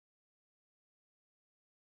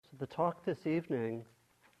The talk this evening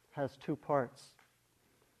has two parts.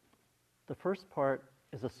 The first part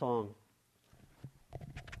is a song,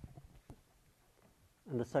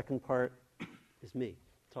 and the second part is me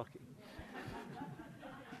talking.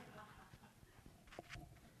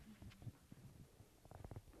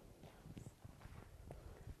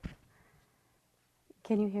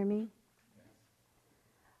 Can you hear me?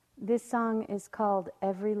 This song is called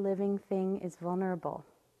Every Living Thing is Vulnerable.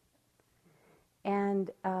 And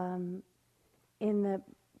in the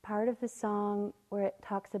part of the song where it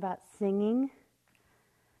talks about singing,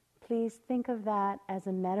 please think of that as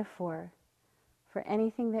a metaphor for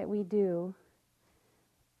anything that we do,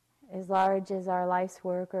 as large as our life's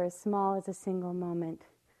work or as small as a single moment,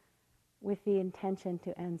 with the intention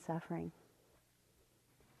to end suffering.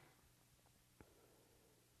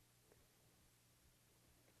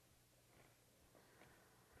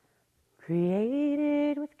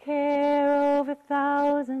 Created with care over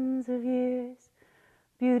thousands of years,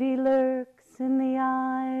 beauty lurks in the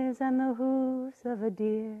eyes and the hooves of a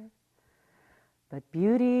deer. But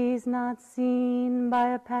beauty's not seen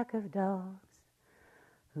by a pack of dogs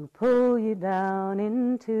who pull you down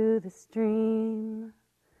into the stream.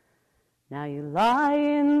 Now you lie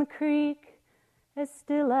in the creek as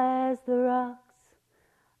still as the rocks.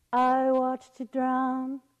 I watched you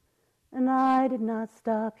drown and I did not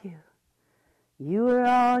stop you. You were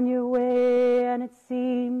on your way, and it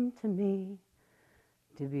seemed to me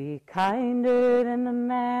to be kinder than the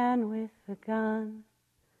man with the gun.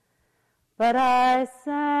 But I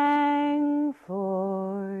sang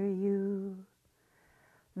for you,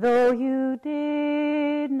 though you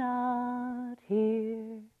did not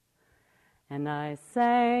hear. And I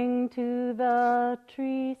sang to the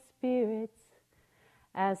tree spirits,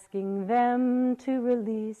 asking them to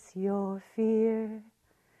release your fear.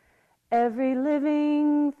 Every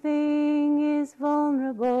living thing is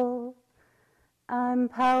vulnerable. I'm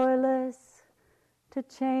powerless to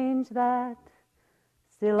change that.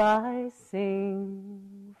 Still I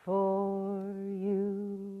sing for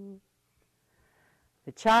you.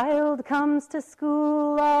 The child comes to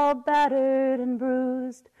school all battered and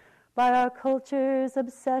bruised by our culture's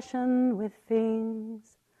obsession with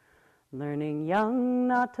things, learning young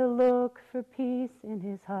not to look for peace in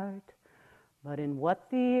his heart, but in what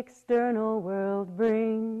the external world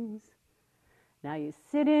brings. Now you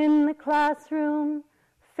sit in the classroom,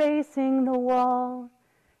 facing the wall,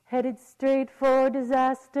 headed straight for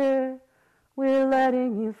disaster. We're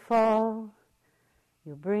letting you fall.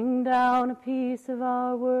 You'll bring down a piece of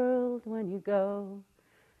our world when you go.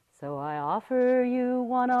 So I offer you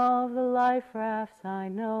one of the life rafts I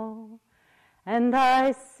know, and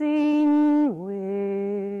I sing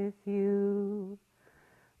with you.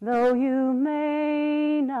 Though you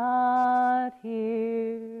may not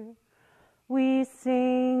hear, we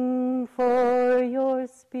sing for your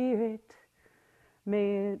spirit.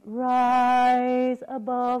 May it rise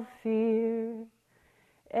above fear.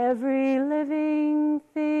 Every living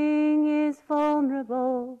thing is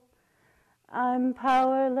vulnerable. I'm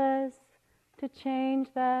powerless to change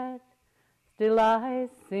that. Still I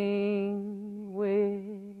sing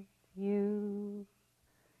with you.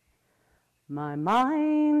 My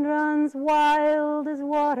mind runs wild as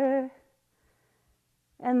water,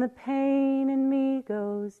 and the pain in me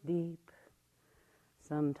goes deep.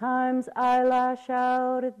 Sometimes I lash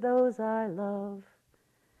out at those I love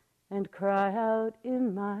and cry out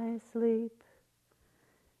in my sleep.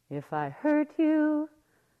 If I hurt you,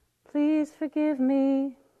 please forgive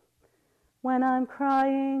me. When I'm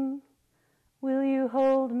crying, will you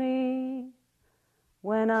hold me?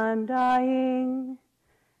 When I'm dying,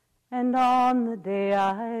 and on the day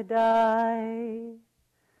I die,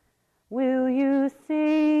 will you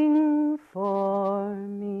sing for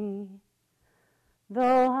me?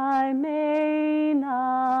 Though I may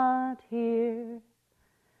not hear,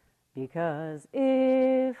 because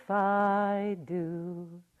if I do,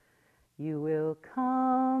 you will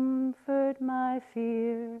comfort my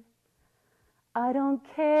fear. I don't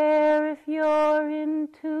care if you're in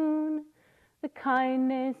tune, the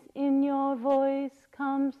kindness in your voice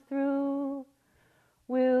comes through.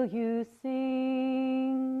 Will you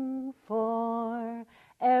sing for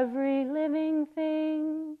every living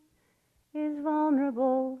thing is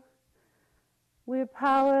vulnerable? We're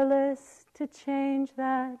powerless to change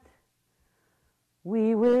that.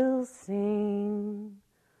 We will sing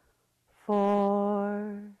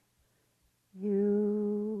for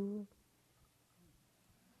you.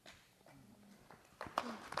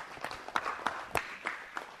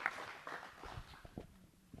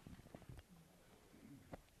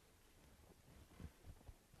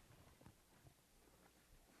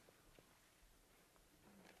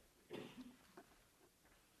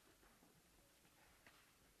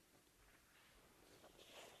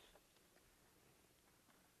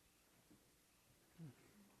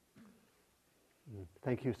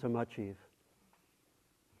 Thank you so much, Eve.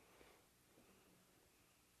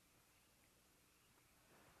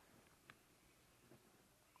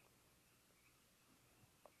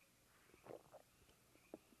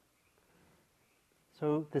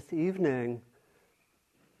 So this evening,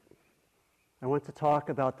 I want to talk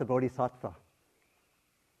about the Bodhisattva.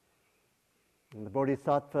 And the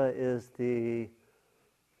Bodhisattva is the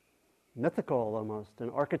mythical, almost, an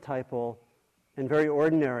archetypal and very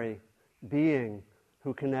ordinary being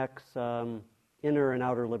who connects inner and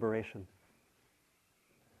outer liberation.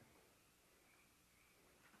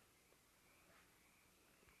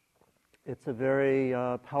 It's a very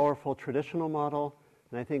powerful traditional model,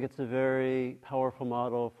 and I think it's a very powerful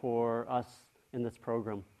model for us in this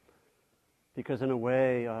program. Because in a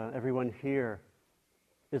way, everyone here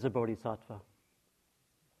is a bodhisattva,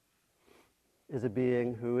 is a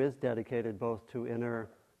being who is dedicated both to inner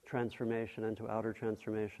transformation and to outer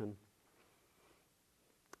transformation.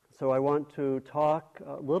 So I want to talk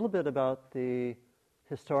a little bit about the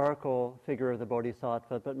historical figure of the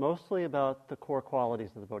bodhisattva, but mostly about the core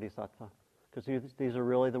qualities of the bodhisattva, because these are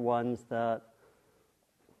really the ones that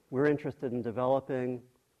we're interested in developing,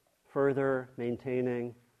 further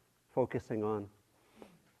maintaining, focusing on.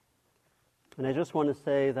 And I just want to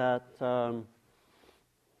say that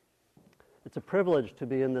it's a privilege to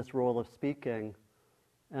be in this role of speaking,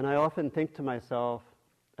 and I often think to myself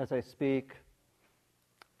as I speak,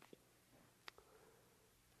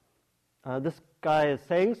 this guy is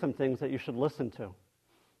saying some things that you should listen to,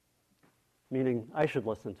 meaning I should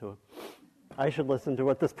listen to it. I should listen to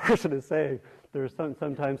what this person is saying. There's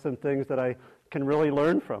sometimes some things that I can really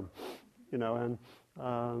learn from, and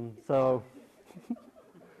so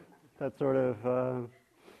that sort of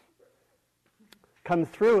comes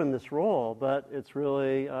through in this role, but it's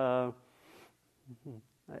really, I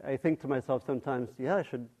think to myself sometimes, yeah, I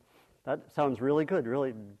should, that sounds really good,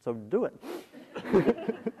 really, so do it.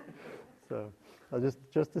 So I'll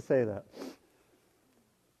just to say that.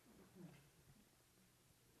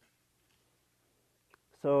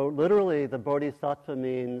 So literally, the bodhisattva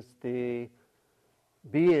means the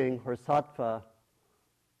being, or sattva,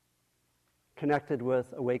 connected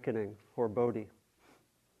with awakening, or bodhi.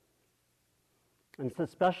 And it's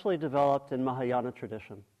especially developed in Mahayana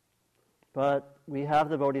tradition. But we have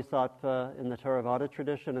the bodhisattva in the Theravada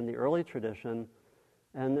tradition and the early tradition,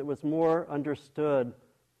 and it was more understood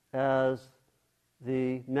as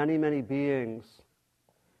the many, many beings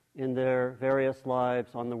in their various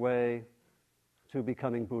lives on the way to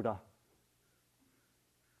becoming Buddha.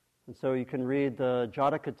 And so you can read the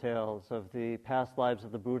Jataka tales of the past lives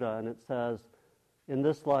of the Buddha, and it says, in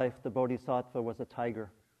this life, the bodhisattva was a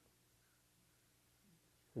tiger.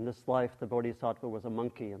 In this life, the bodhisattva was a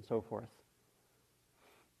monkey, and so forth.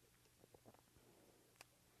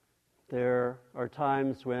 There are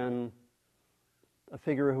times when a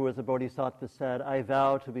figure who was a bodhisattva said, I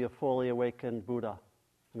vow to be a fully awakened Buddha.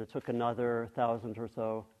 And it took another 1,000 or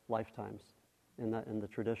so lifetimes in the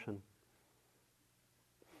tradition.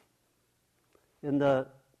 In the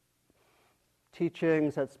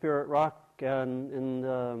teachings at Spirit Rock and in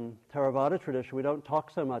the Theravada tradition, we don't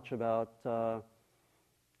talk so much about the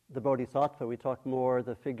bodhisattva. We talk more,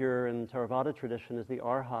 the figure in Theravada tradition is the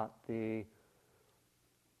arhat, the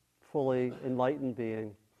fully enlightened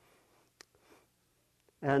being.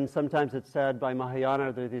 And sometimes it's said by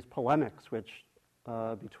Mahayana, there are these polemics which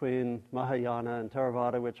between Mahayana and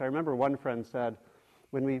Theravada, which I remember one friend said,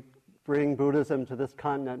 when we bring Buddhism to this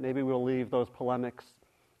continent, maybe we'll leave those polemics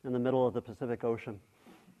in the middle of the Pacific Ocean.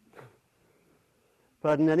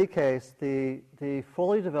 But in any case, the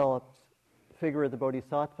fully developed figure of the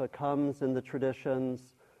Bodhisattva comes in the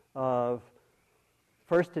traditions of,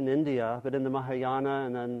 first in India, but in the Mahayana,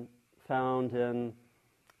 and then found in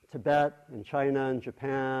Tibet, in China, in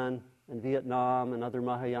Japan, in Vietnam, and other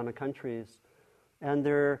Mahayana countries. And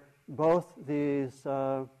they're both these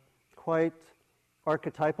quite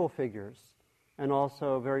archetypal figures and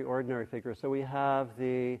also very ordinary figures. So we have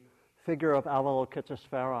the figure of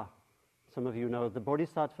Avalokitesvara. Some of you know the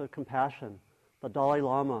Bodhisattva of compassion, the Dalai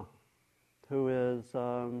Lama, who is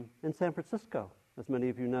in San Francisco, as many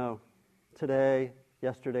of you know. Today,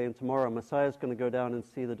 yesterday, and tomorrow, Messiah is going to go down and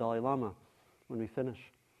see the Dalai Lama when we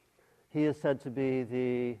finish. He is said to be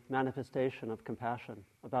the manifestation of compassion,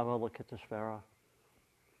 of Avalokitesvara.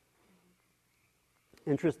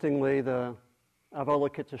 Interestingly, the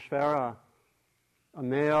Avalokitesvara, a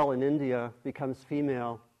male in India, becomes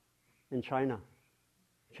female in China,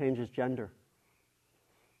 changes gender,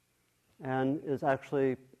 and is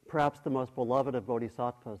actually perhaps the most beloved of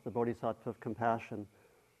bodhisattvas, the Bodhisattva of compassion,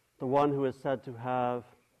 the one who is said to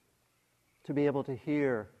be able to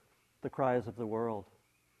hear the cries of the world.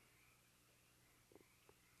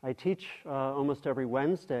 I teach almost every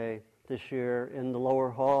Wednesday this year in the lower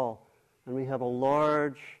hall, and we have a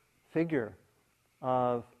large figure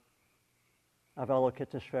of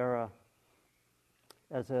Avalokiteshvara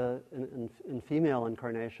as in female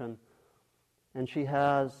incarnation, and she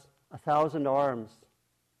has 1,000 arms,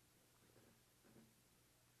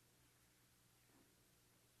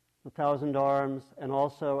 1,000 arms, and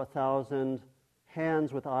also 1,000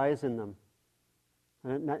 hands with eyes in them.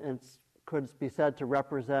 And it could be said to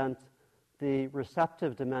represent the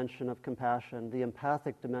receptive dimension of compassion, the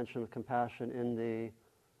empathic dimension of compassion in the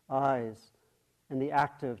eyes, and the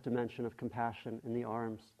active dimension of compassion in the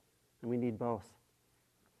arms. And we need both.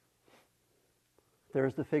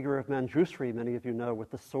 There's the figure of Manjushri, many of you know,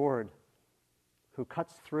 with the sword, who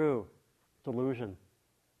cuts through delusion.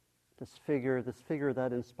 This figure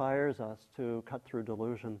that inspires us to cut through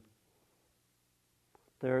delusion.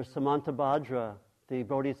 There's Samantabhadra, the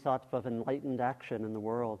Bodhisattva of enlightened action in the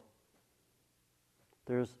world.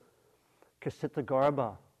 There's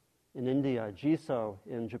Ksitagarbha in India, Jiso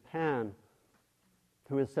in Japan,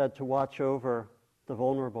 who is said to watch over the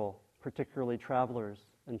vulnerable, particularly travelers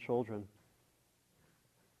and children.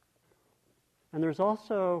 And there's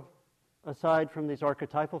also, aside from these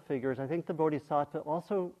archetypal figures, I think the Bodhisattva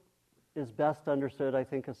also is best understood, I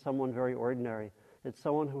think, as someone very ordinary. It's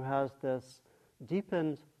someone who has this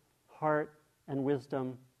deepened heart and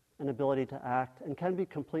wisdom and ability to act and can be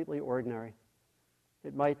completely ordinary.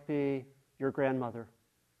 It might be your grandmother,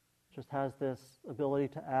 just has this ability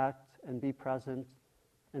to act and be present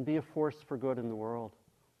and be a force for good in the world.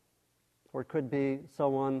 Or it could be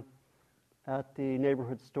someone at the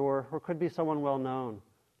neighborhood store, or it could be someone well known,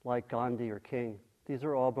 like Gandhi or King. These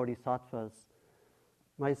are all bodhisattvas.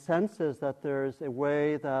 My sense is that there's a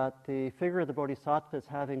way that the figure of the bodhisattva is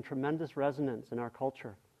having tremendous resonance in our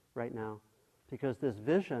culture right now, because this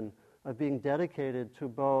vision of being dedicated to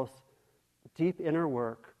both deep inner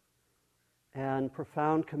work and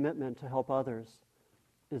profound commitment to help others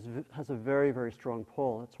has a very, very strong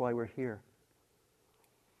pull. That's why we're here.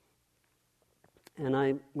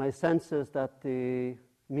 And my sense is that the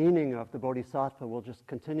meaning of the bodhisattva will just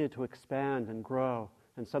continue to expand and grow,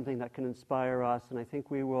 and something that can inspire us, and I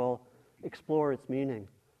think we will explore its meaning.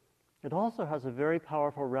 It also has a very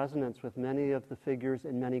powerful resonance with many of the figures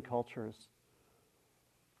in many cultures.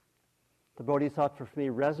 The bodhisattva for me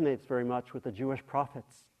resonates very much with the Jewish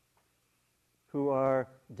prophets, who are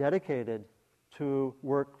dedicated to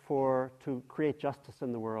work to create justice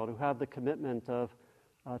in the world, who have the commitment of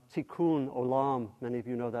tikkun olam, many of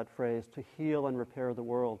you know that phrase, to heal and repair the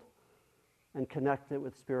world and connect it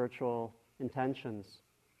with spiritual intentions,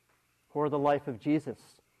 or the life of Jesus,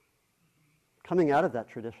 coming out of that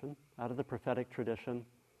tradition, out of the prophetic tradition.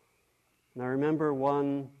 And I remember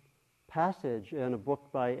one passage in a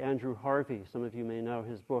book by Andrew Harvey. Some of you may know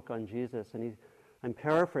his book on Jesus, and I'm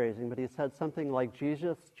paraphrasing, but he said something like,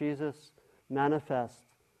 Jesus manifests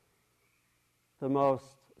the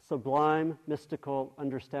most sublime mystical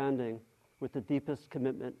understanding with the deepest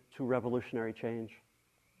commitment to revolutionary change,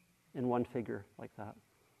 in one figure like that.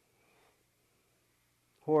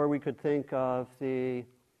 Or we could think of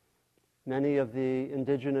many of the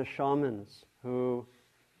indigenous shamans who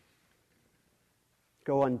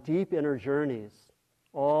go on deep inner journeys,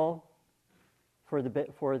 all for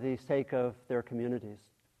the sake of their communities.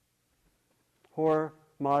 Or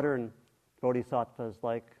modern bodhisattvas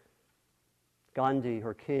like Gandhi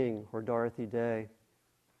or King or Dorothy Day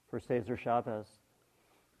or Cesar Chavez.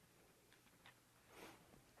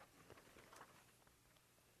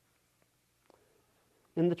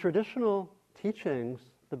 In the traditional teachings,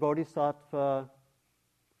 the bodhisattva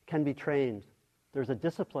can be trained. There's a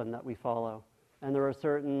discipline that we follow, and there are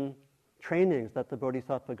certain trainings that the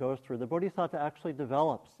bodhisattva goes through. The bodhisattva actually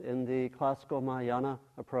develops in the classical Mahayana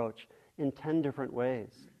approach in 10 different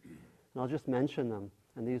ways. And I'll just mention them,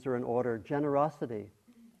 and these are in order. Generosity,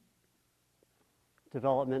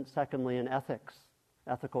 development, secondly, in ethics,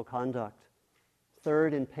 ethical conduct.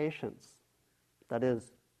 Third, in patience, that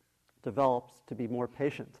is, develops to be more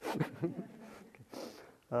patient.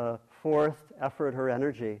 Fourth, effort or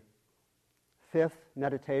energy. Fifth,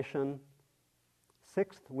 meditation.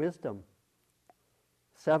 Sixth, wisdom.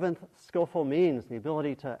 Seventh, skillful means, the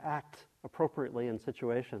ability to act appropriately in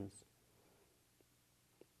situations.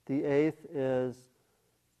 The eighth is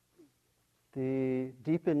the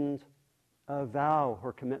deepened vow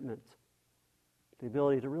or commitment, the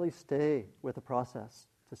ability to really stay with the process,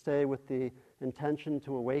 to stay with the intention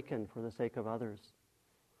to awaken for the sake of others.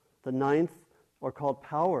 The ninth are called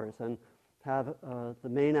powers, and have the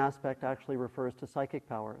main aspect actually refers to psychic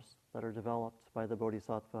powers that are developed by the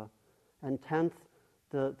bodhisattva. And 10th,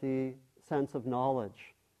 the sense of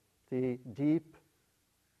knowledge, the deep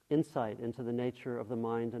insight into the nature of the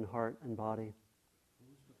mind and heart and body.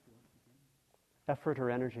 Effort or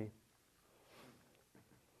energy.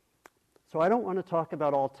 So I don't want to talk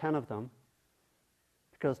about all 10 of them,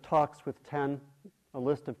 because talks with 10, a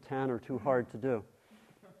list of 10, are too hard to do.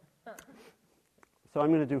 So I'm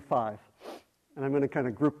going to do 5, and I'm going to kind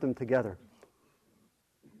of group them together.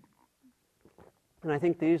 And I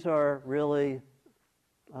think these are really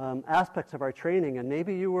aspects of our training, and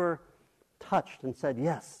maybe you were touched and said,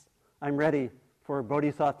 yes, I'm ready for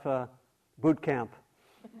Bodhisattva boot camp.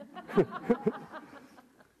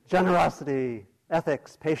 Generosity,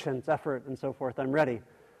 ethics, patience, effort, and so forth. I'm ready.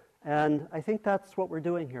 And I think that's what we're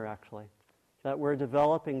doing here, actually, that we're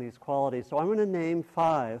developing these qualities. So I'm going to name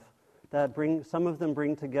 5 that some of them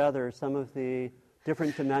bring together some of the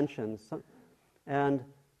different dimensions and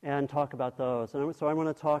talk about those. And so I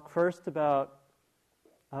want to talk first about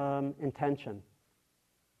intention.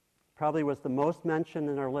 Probably was the most mentioned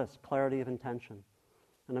in our list, clarity of intention.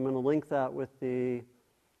 And I'm going to link that with the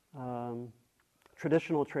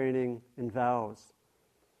traditional training in vows.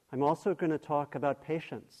 I'm also going to talk about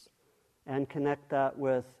patience and connect that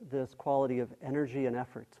with this quality of energy and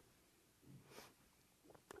effort.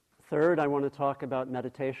 Third, I want to talk about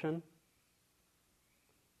meditation.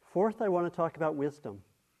 Fourth, I want to talk about wisdom.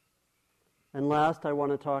 And last, I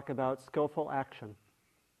want to talk about skillful action.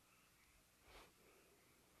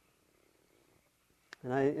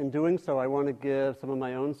 And in doing so, I want to give some of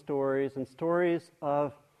my own stories and stories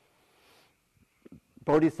of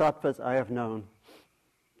bodhisattvas I have known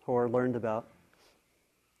or learned about.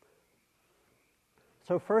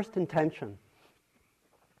 So first, intention.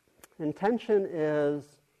 Intention is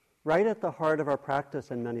right at the heart of our practice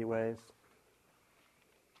in many ways.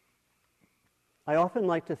 I often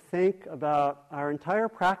like to think about our entire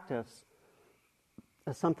practice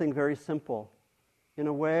as something very simple. In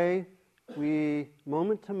a way,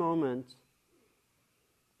 moment to moment,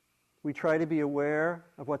 we try to be aware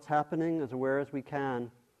of what's happening, as aware as we can.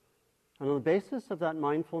 And on the basis of that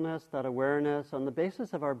mindfulness, that awareness, on the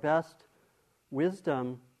basis of our best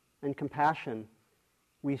wisdom and compassion,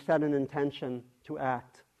 we set an intention to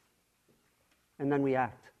act. And then we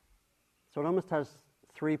act. So it almost has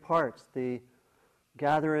 3 parts: the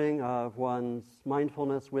gathering of one's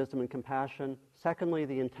mindfulness, wisdom, and compassion. Secondly,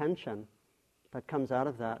 the intention that comes out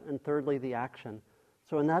of that. And thirdly, the action.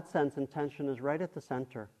 So in that sense, intention is right at the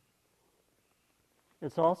center.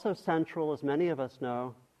 It's also central, as many of us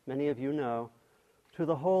know, many of you know, to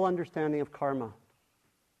the whole understanding of karma.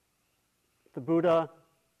 The Buddha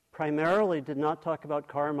primarily did not talk about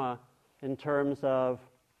karma in terms of,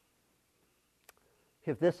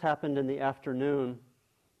 if this happened in the afternoon,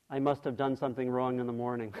 I must have done something wrong in the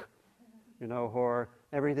morning, or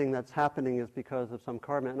everything that's happening is because of some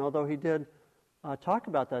karma. And although he did talk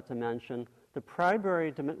about that dimension, the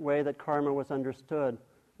primary way that karma was understood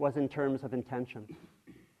was in terms of intention.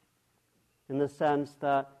 In the sense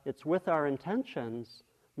that it's with our intentions,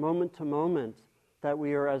 moment to moment, that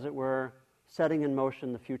we are, as it were, setting in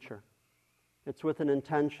motion the future. It's with an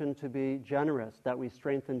intention to be generous that we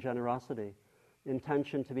strengthen generosity.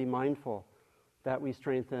 Intention to be mindful, that we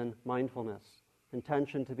strengthen mindfulness.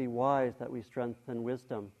 Intention to be wise, that we strengthen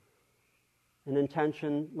wisdom. An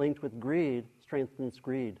intention linked with greed strengthens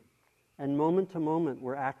greed. And moment to moment,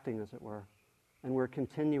 we're acting, as it were. And we're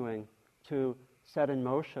continuing to set in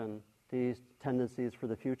motion these tendencies for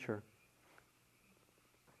the future.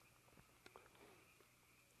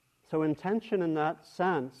 So intention in that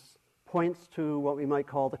sense points to what we might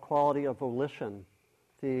call the quality of volition,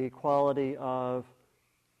 the quality of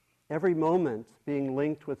every moment being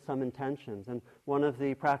linked with some intentions. And one of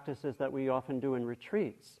the practices that we often do in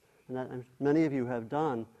retreats, and that many of you have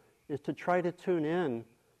done, is to try to tune in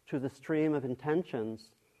to the stream of intentions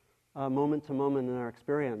moment to moment in our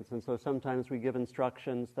experience. And so sometimes we give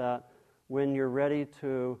instructions that when you're ready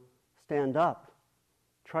to stand up,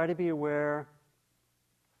 try to be aware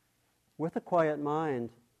with a quiet mind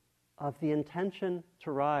of the intention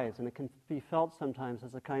to rise. And it can be felt sometimes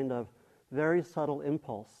as a kind of very subtle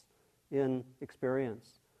impulse in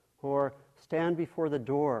experience. Or stand before the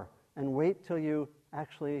door and wait till you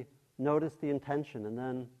actually notice the intention and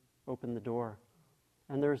then open the door.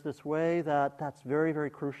 And there's this way that's very, very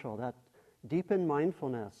crucial, that deepened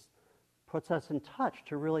mindfulness puts us in touch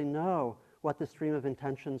to really know what the stream of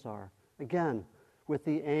intentions are. Again, with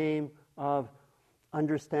the aim of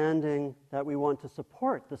understanding that we want to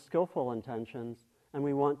support the skillful intentions and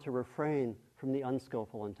we want to refrain from the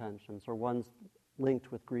unskillful intentions, or ones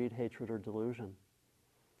linked with greed, hatred, or delusion.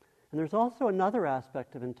 And there's also another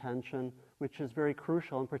aspect of intention which is very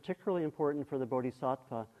crucial and particularly important for the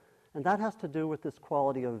Bodhisattva. And that has to do with this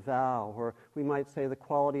quality of vow, or we might say the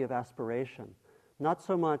quality of aspiration. Not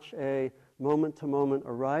so much a moment-to-moment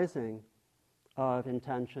arising of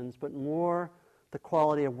intentions, but more the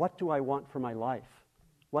quality of what do I want for my life?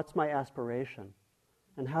 What's my aspiration?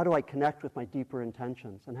 And how do I connect with my deeper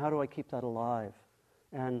intentions? And how do I keep that alive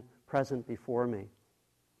and present before me?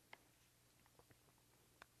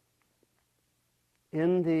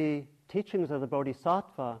 In the teachings of the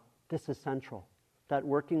Bodhisattva, this is central. That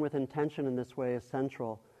working with intention in this way is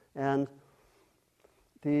central. And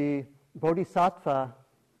the Bodhisattva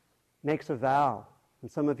makes a vow.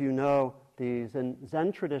 And some of you know these. In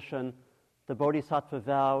Zen tradition, the Bodhisattva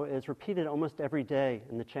vow is repeated almost every day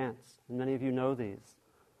in the chants. And many of you know these.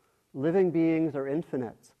 Living beings are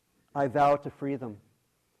infinite. I vow to free them.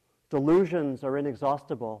 Delusions are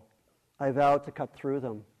inexhaustible. I vow to cut through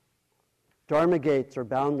them. Dharma gates are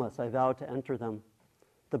boundless. I vow to enter them.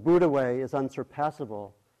 The Buddha way is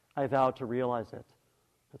unsurpassable. I vow to realize it.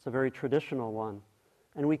 It's a very traditional one.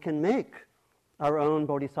 And we can make our own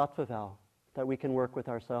Bodhisattva vow that we can work with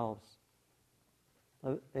ourselves.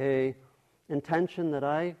 A intention that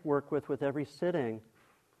I work with every sitting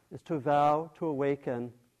is to vow to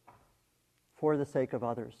awaken for the sake of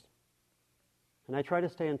others. And I try to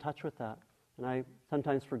stay in touch with that. And I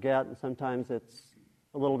sometimes forget, and sometimes it's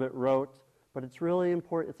a little bit rote, but it's really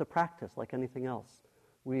important. It's a practice like anything else.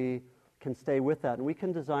 We can stay with that, and we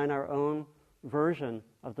can design our own version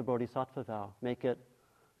of the Bodhisattva vow, make it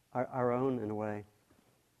our own in a way.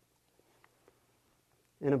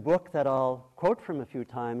 In a book that I'll quote from a few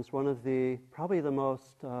times, one of the, probably the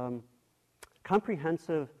most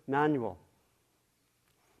comprehensive manual.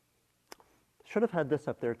 Should have had this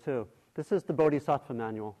up there too. This is the Bodhisattva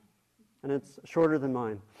manual, and it's shorter than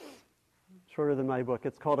mine, shorter than my book.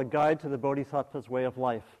 It's called A Guide to the Bodhisattva's Way of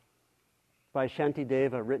Life by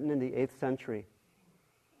Shantideva, written in the 8th century.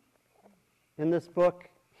 In this book,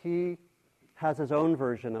 he has his own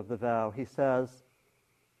version of the vow. He says,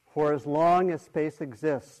 "For as long as space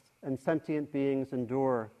exists and sentient beings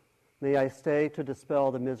endure, may I stay to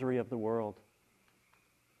dispel the misery of the world."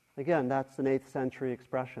 Again, that's an 8th century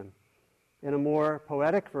expression. In a more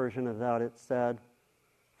poetic version of that, it said,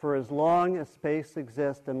 "For as long as space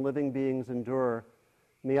exists and living beings endure,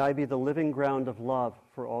 may I be the living ground of love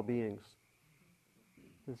for all beings."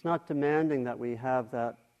 It's not demanding that we have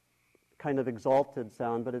that kind of exalted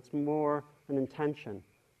sound, but it's more an intention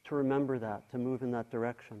to remember that, to move in that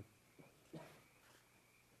direction.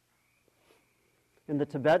 In the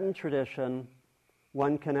Tibetan tradition,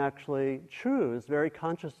 one can actually choose very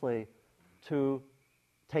consciously to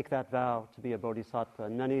take that vow to be a bodhisattva.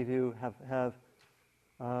 And many of you have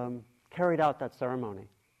carried out that ceremony.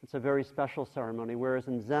 It's a very special ceremony, whereas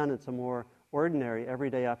in Zen it's a more ordinary,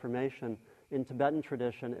 everyday affirmation. In Tibetan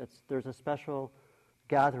tradition, there's a special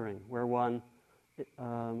gathering where one's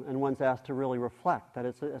asked to really reflect that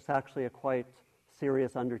it's actually a quite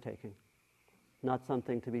serious undertaking, not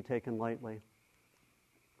something to be taken lightly.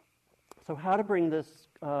 So how to bring this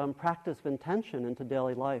practice of intention into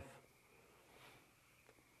daily life?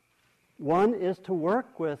 One is to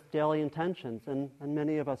work with daily intentions, and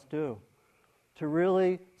many of us do, to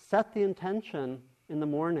really set the intention in the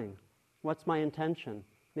morning. What's my intention?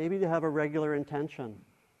 Maybe to have a regular intention.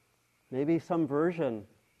 Maybe some version,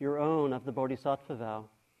 your own, of the Bodhisattva vow.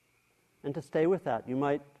 And to stay with that. You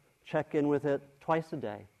might check in with it twice a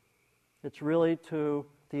day. It's really to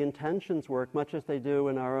the intentions work, much as they do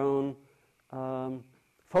in our own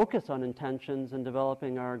focus on intentions and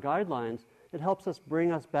developing our guidelines. It helps us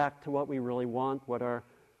bring us back to what we really want, what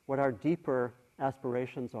our deeper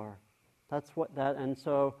aspirations are. And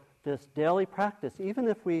so this daily practice, even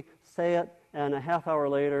if we say it and a half hour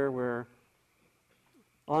later we're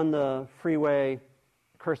on the freeway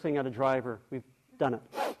cursing at a driver, we've done it.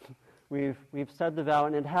 We've said the vow,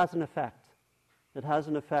 and it has an effect. It has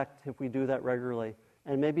an effect if we do that regularly.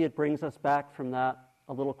 And maybe it brings us back from that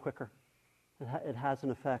a little quicker. It has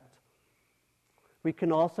an effect. We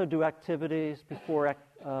can also do activities before,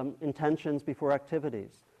 intentions before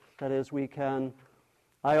activities. That is,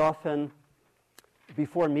 I often,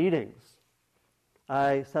 before meetings,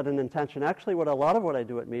 I set an intention. Actually, a lot of what I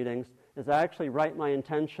do at meetings is I actually write my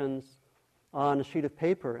intentions on a sheet of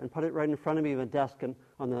paper and put it right in front of me on a desk and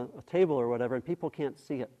on a table or whatever, and people can't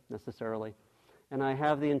see it necessarily. And I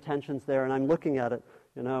have the intentions there, and I'm looking at it.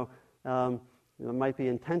 It might be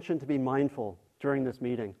intention to be mindful during this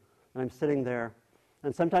meeting, and I'm sitting there.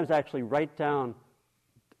 And sometimes I actually write down,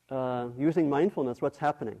 using mindfulness, what's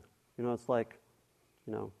happening. It's like,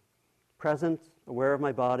 present, aware of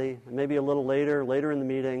my body, and maybe a little later in the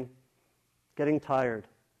meeting, getting tired.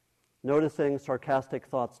 Noticing sarcastic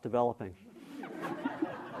thoughts developing.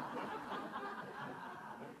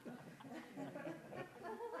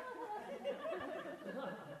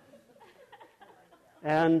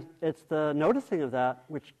 And it's the noticing of that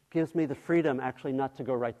which gives me the freedom actually not to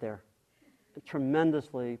go right there.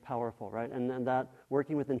 Tremendously powerful, right? And that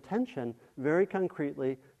working with intention very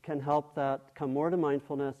concretely can help that come more to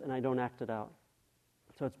mindfulness, and I don't act it out.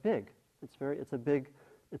 So it's big.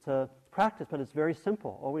 It's a practice, but it's very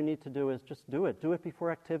simple. All we need to do is just do it. Do it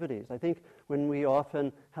before activities. I think when we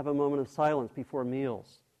often have a moment of silence before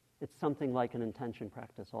meals, it's something like an intention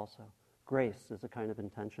practice also. Grace is a kind of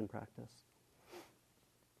intention practice.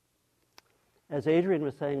 As Adrian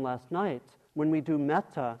was saying last night, when we do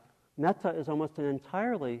metta, metta is almost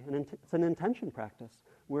it's an intention practice.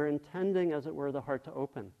 We're intending, as it were, the heart to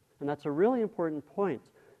open. And that's a really important point,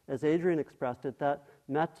 as Adrian expressed it, that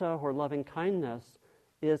metta or loving kindness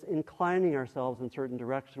is inclining ourselves in certain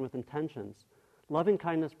direction with intentions. Loving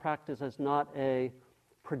kindness practice is not a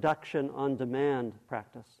production on demand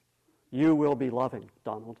practice. You will be loving,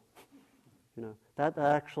 Donald. That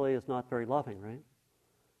actually is not very loving, right?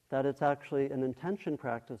 That it's actually an intention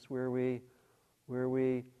practice where we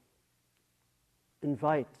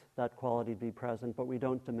invite that quality to be present, but we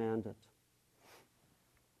don't demand it.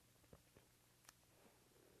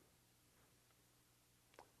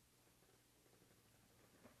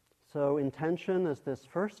 So intention is this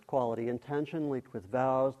first quality, intention linked with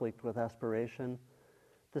vows, linked with aspiration.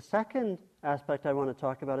 The second aspect I want to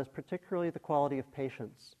talk about is particularly the quality of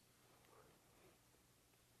patience.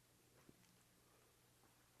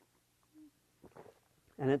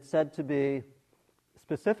 And it's said to be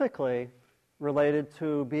specifically related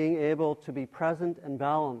to being able to be present and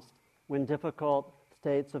balanced when difficult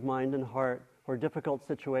states of mind and heart or difficult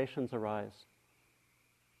situations arise.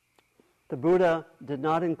 The Buddha did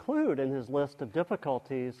not include in his list of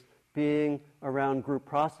difficulties being around group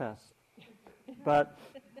process, but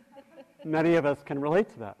many of us can relate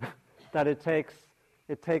to that, that it takes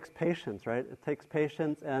patience, right? It takes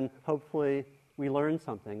patience, and hopefully we learn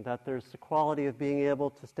something, that there's the quality of being able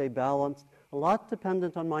to stay balanced, a lot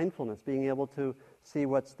dependent on mindfulness, being able to see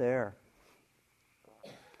what's there.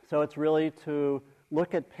 So it's really to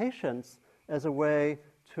look at patience as a way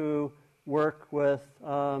to work with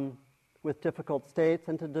difficult states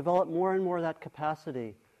and to develop more and more that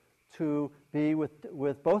capacity to be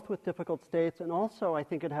with both with difficult states, and also I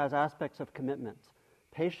think it has aspects of commitment.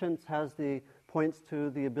 Patience points to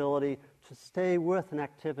the ability to stay with an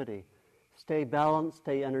activity, stay balanced,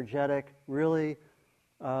 stay energetic, really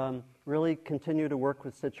continue to work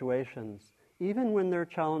with situations, even when there are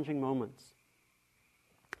challenging moments.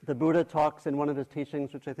 The Buddha talks in one of his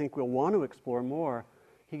teachings, which I think we'll want to explore more.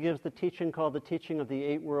 He gives the teaching called the teaching of the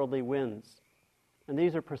 8 worldly winds. And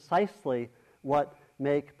these are precisely what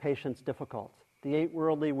make patience difficult. The 8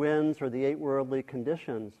 worldly winds, or the 8 worldly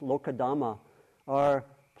conditions, lokadhamma, are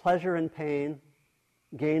pleasure and pain,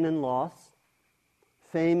 gain and loss,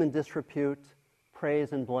 fame and disrepute,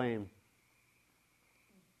 praise and blame.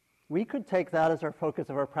 We could take that as our focus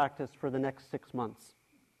of our practice for the next 6 months,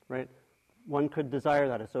 right? One could desire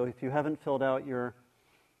that. So if you haven't filled out your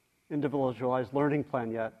individualized learning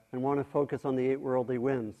plan yet and want to focus on the 8 worldly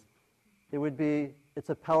winds, it's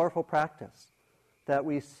a powerful practice that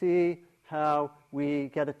we see how we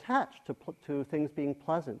get attached to things being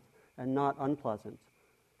pleasant and not unpleasant,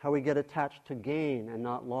 how we get attached to gain and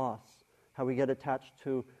not loss, how we get attached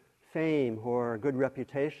to fame or good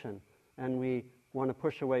reputation, and we want to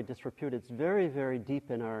push away disrepute. It's very, very deep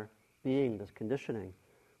in our being, this conditioning,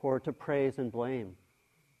 or to praise and blame.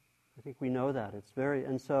 I think we know that.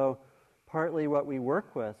 And so partly what we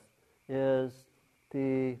work with is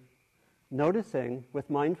the noticing with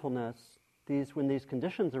mindfulness when these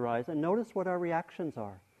conditions arise, and notice what our reactions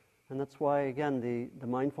are. And that's why, again, the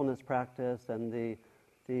mindfulness practice and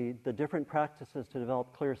the different practices to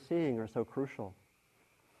develop clear seeing are so crucial.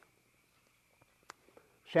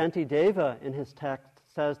 Shantideva, in his text,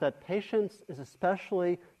 says that patience is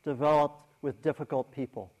especially developed with difficult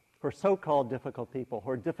people, or so-called difficult people,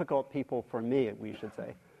 or difficult people for me, we should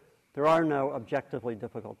say. There are no objectively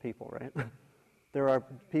difficult people, right? There are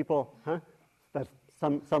people, that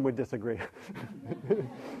some would disagree.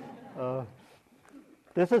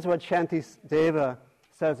 This is what Shantideva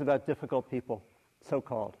says about difficult people,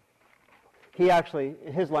 so-called.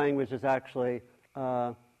 His language is actually,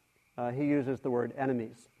 he uses the word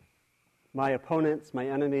enemies. My opponents, my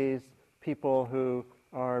enemies, people who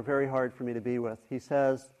are very hard for me to be with. He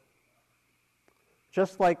says,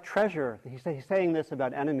 just like treasure, he's saying this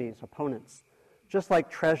about enemies, opponents, just like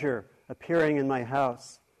treasure appearing in my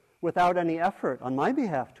house, without any effort on my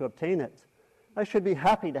behalf to obtain it, I should be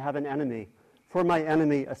happy to have an enemy, for my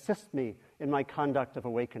enemy assists me in my conduct of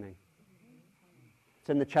awakening. It's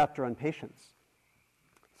in the chapter on patience.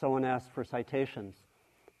 Someone asked for citations.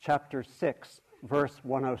 Chapter 6, verse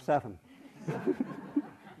 107.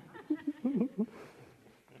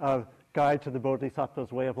 Of Guide to the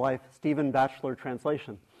Bodhisattva's Way of Life, Stephen Batchelor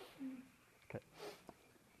translation. Okay.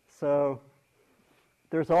 So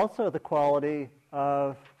there's also the quality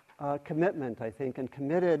of commitment, I think, and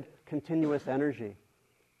committed continuous energy.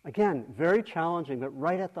 Again, very challenging, but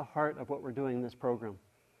right at the heart of what we're doing in this program.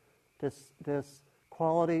 This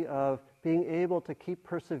quality of being able to keep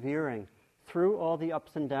persevering through all the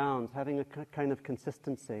ups and downs, having a kind of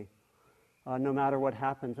consistency, no matter what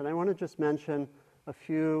happens. And I want to just mention a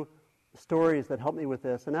few stories that help me with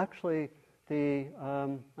this. And actually, I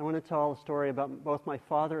want to tell a story about both my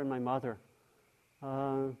father and my mother.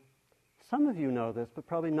 Some of you know this, but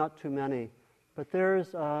probably not too many. But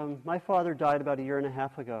there's, my father died about 1.5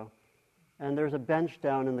 years ago, and there's a bench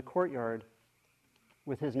down in the courtyard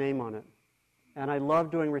with his name on it. And I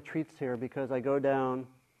love doing retreats here because I go down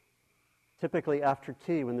typically after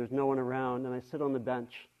tea when there's no one around, and I sit on the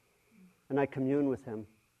bench and I commune with him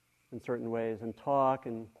in certain ways and talk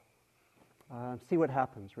and see what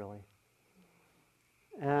happens, really.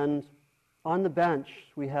 And on the bench,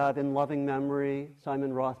 we have in loving memory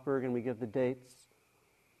Simon Rothberg, and we give the dates.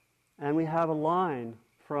 And we have a line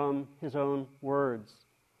from his own words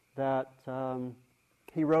that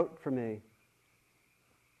he wrote for me.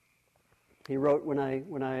 He wrote when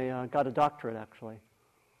I got a doctorate, actually.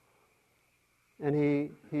 And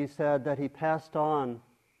he said that he passed on,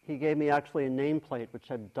 he gave me actually a nameplate which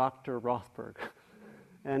said Dr. Rothberg.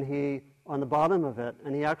 And he, on the bottom of it,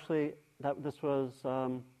 and he actually, this was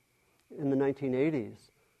in the 1980s,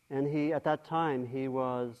 and he, at that time, he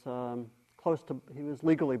was he was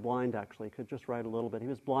legally blind, actually, could just write a little bit. He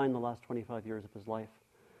was blind the last 25 years of his life.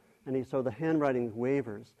 And so the handwriting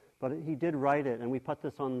wavers, but he did write it, and we put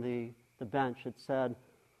this on the bench. It said,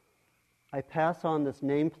 I pass on this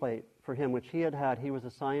nameplate for him, which he was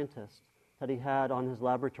a scientist, that he had on his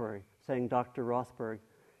laboratory, saying Dr. Rothberg.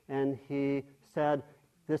 And he said,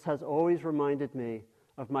 this has always reminded me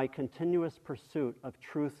of my continuous pursuit of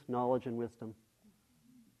truth, knowledge, and wisdom.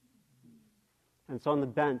 And it's on the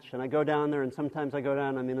bench, and I go down there, and sometimes I go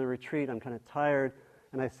down, I'm in a retreat, I'm kind of tired,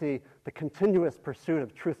 and I see the continuous pursuit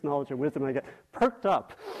of truth, knowledge, and wisdom, and I get perked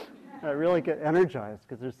up. I really get energized,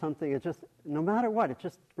 because there's something, it just, no matter what, it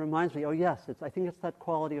just reminds me, oh yes, I think it's that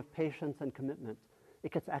quality of patience and commitment.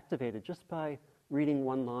 It gets activated just by reading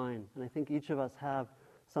one line, and I think each of us have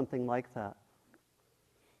something like that.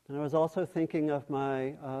 And I was also thinking of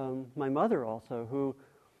my mother also, who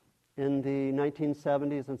in the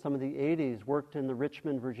 1970s and some of the 80s worked in the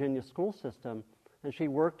Richmond, Virginia school system, and she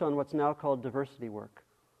worked on what's now called diversity work.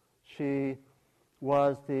 She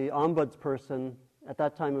was the ombudsperson, at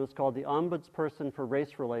that time it was called the ombudsperson for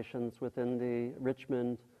race relations within the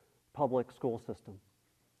Richmond public school system.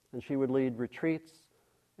 And she would lead retreats,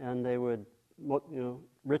 and they would,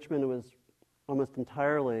 Richmond was almost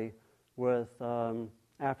entirely with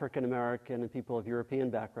African American and people of European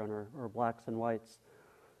background, or blacks and whites.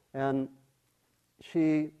 And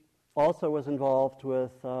she also was involved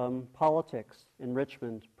with politics in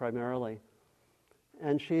Richmond primarily.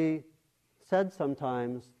 And she said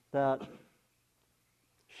sometimes that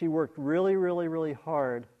she worked really, really, really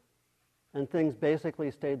hard, and things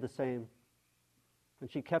basically stayed the same.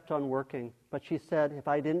 And she kept on working. But she said, if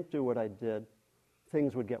I didn't do what I did,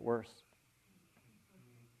 things would get worse.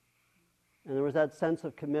 And there was that sense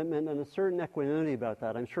of commitment and a certain equanimity about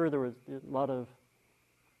that. I'm sure there was a lot of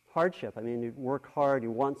hardship. I mean, you work hard,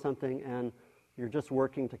 you want something, and you're just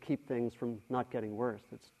working to keep things from not getting worse.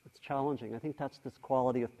 It's challenging. I think that's this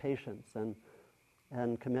quality of patience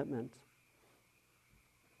and commitment.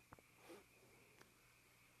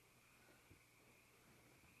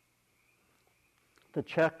 The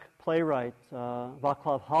Czech playwright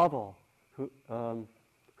Václav Havel,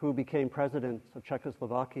 who became president of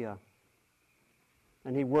Czechoslovakia,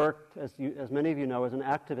 and he worked, as many of you know, as an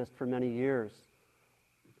activist for many years.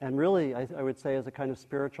 And really, I would say, as a kind of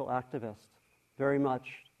spiritual activist, very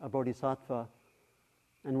much a bodhisattva,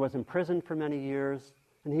 and was imprisoned for many years.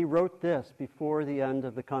 And he wrote this before the end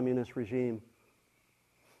of the communist regime.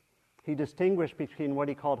 He distinguished between what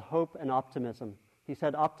he called hope and optimism. He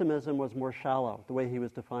said optimism was more shallow, the way he was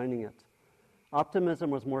defining it. Optimism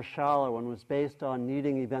was more shallow and was based on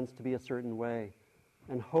needing events to be a certain way.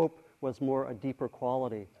 And hope was more a deeper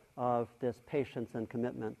quality of this patience and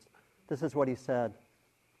commitment. This is what he said.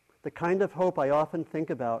 The kind of hope I often think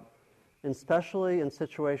about, especially in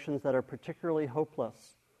situations that are particularly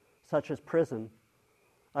hopeless, such as prison,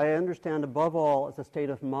 I understand above all as a state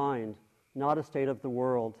of mind, not a state of the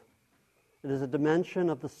world. It is a dimension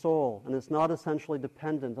of the soul, and is not essentially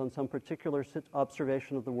dependent on some particular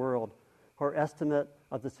observation of the world or estimate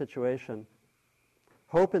of the situation.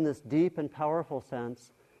 Hope in this deep and powerful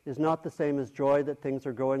sense is not the same as joy that things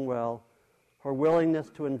are going well, or willingness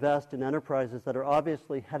to invest in enterprises that are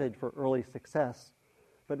obviously headed for early success,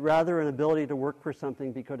 but rather an ability to work for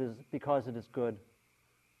something because it is good,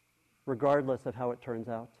 regardless of how it turns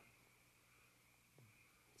out.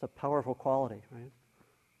 It's a powerful quality, right?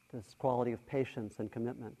 This quality of patience and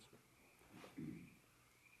commitment.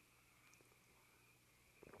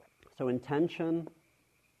 So intention,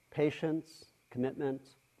 patience, commitment,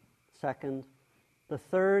 second. The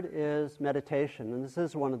third is meditation, and this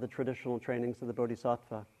is one of the traditional trainings of the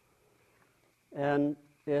Bodhisattva. And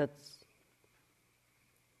it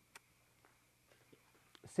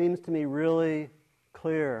seems to me really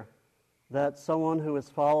clear that someone who is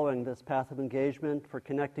following this path of engagement for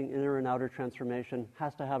connecting inner and outer transformation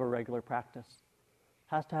has to have a regular practice,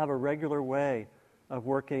 has to have a regular way of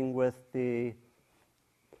working with the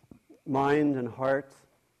mind and heart,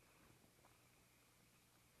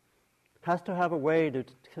 has to have a way to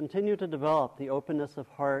continue to develop the openness of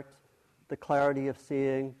heart, the clarity of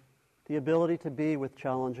seeing, the ability to be with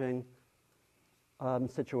challenging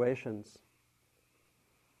situations.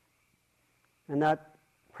 And that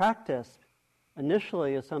practice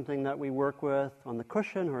initially is something that we work with on the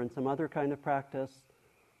cushion or in some other kind of practice.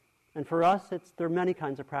 And for us, there are many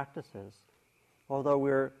kinds of practices, although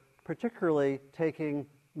we're particularly taking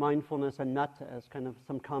mindfulness and metta as kind of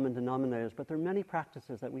some common denominators, but there are many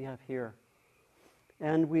practices that we have here.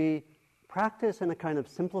 And we practice in a kind of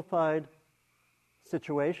simplified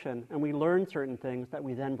situation, and we learn certain things that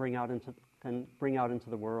we then bring out into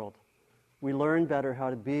the world. We learn better how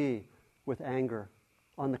to be with anger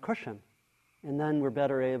on the cushion, and then we're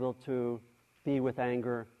better able to be with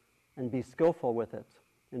anger and be skillful with it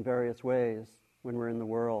in various ways when we're in the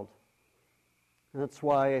world. And that's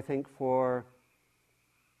why I think for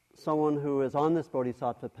someone who is on this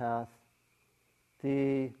Bodhisattva path,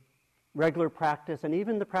 the regular practice and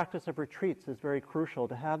even the practice of retreats is very crucial,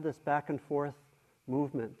 to have this back and forth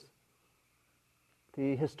movement.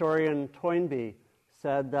 The historian Toynbee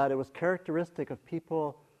said that it was characteristic of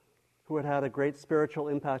people who had had a great spiritual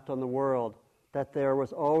impact on the world that there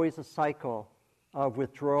was always a cycle of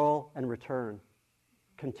withdrawal and return.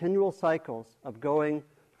 Continual cycles of going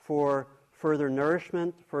for further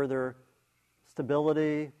nourishment, further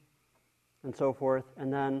stability, and so forth,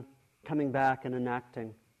 and then coming back and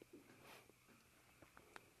enacting.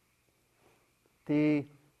 The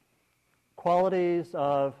qualities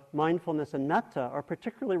of mindfulness and metta are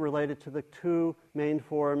particularly related to the two main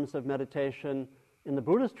forms of meditation in the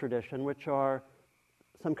Buddhist tradition, which are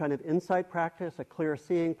some kind of insight practice, a clear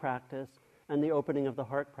seeing practice, and the opening of the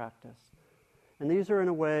heart practice. And these are in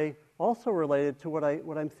a way also related to what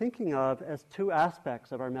I'm thinking of as two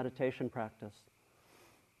aspects of our meditation practice.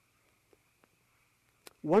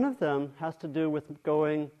 One of them has to do with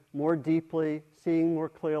going more deeply, seeing more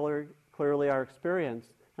clearly our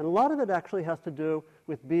experience. And a lot of it actually has to do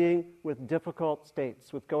with being with difficult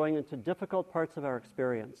states, with going into difficult parts of our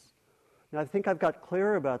experience. And I think I've got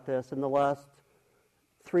clear about this in the last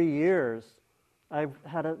 3 years. I've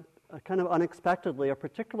had a kind of unexpectedly a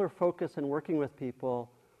particular focus in working with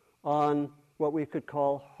people on what we could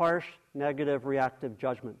call harsh, negative, reactive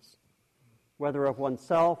judgments, whether of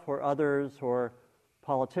oneself or others or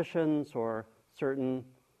politicians or certain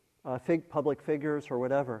public figures or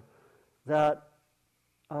whatever. That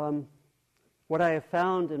what I have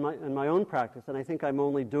found in my own practice, and I think I'm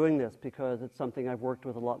only doing this because it's something I've worked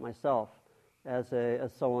with a lot myself, as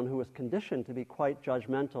someone who was conditioned to be quite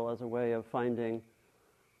judgmental as a way of finding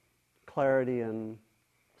clarity and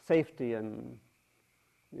safety and,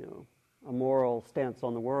 a moral stance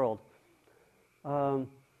on the world. And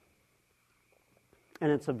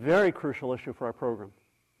it's a very crucial issue for our program.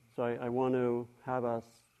 So I want to have us,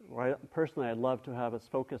 personally I'd love to have us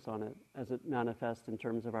focus on it as it manifests in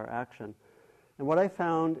terms of our action. And what I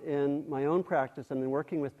found in my own practice and in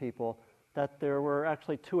working with people, that there were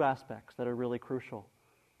actually two aspects that are really crucial.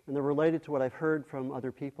 And they're related to what I've heard from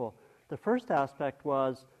other people. The first aspect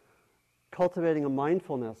was cultivating a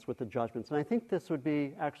mindfulness with the judgments. And I think this would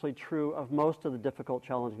be actually true of most of the difficult,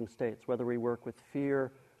 challenging states, whether we work with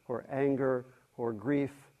fear or anger or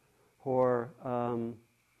grief or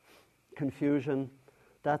confusion,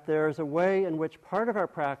 that there's a way in which part of our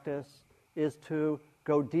practice is to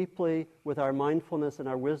go deeply with our mindfulness and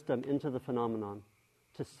our wisdom into the phenomenon,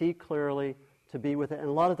 to see clearly, to be with it. And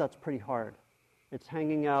a lot of that's pretty hard. It's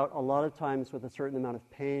hanging out a lot of times with a certain amount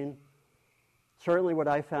of pain, certainly what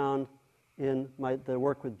I found in the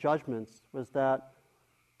work with judgments was that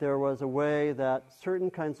there was a way that certain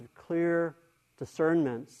kinds of clear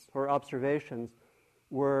discernments or observations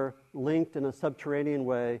were linked in a subterranean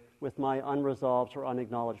way with my unresolved or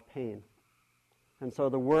unacknowledged pain. And so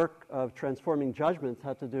the work of transforming judgments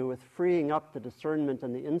had to do with freeing up the discernment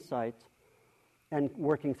and the insight and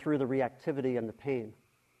working through the reactivity and the pain.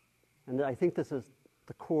 And I think this is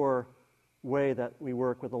the core way that we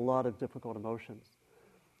work with a lot of difficult emotions.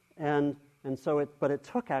 But it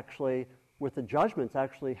took actually, with the judgments,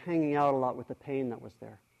 actually hanging out a lot with the pain that was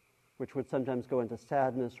there, which would sometimes go into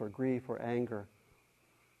sadness or grief or anger.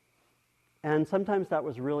 And sometimes that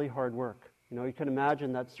was really hard work. You can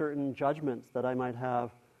imagine that certain judgments that I might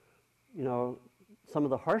have, some of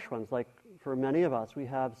the harsh ones, like for many of us, we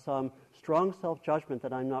have some strong self-judgment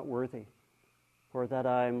that I'm not worthy, or that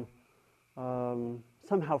I'm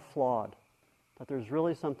somehow flawed, that there's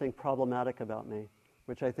really something problematic about me,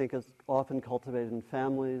 which I think is often cultivated in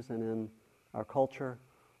families and in our culture.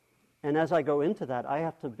 And as I go into that, I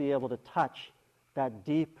have to be able to touch that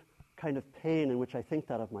deep kind of pain in which I think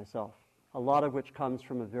that of myself, a lot of which comes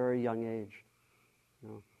from a very young age,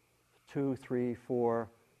 2, 3, 4,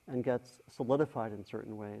 and gets solidified in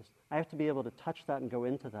certain ways. I have to be able to touch that and go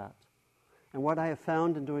into that. And what I have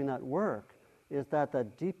found in doing that work is that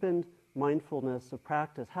that deepened mindfulness of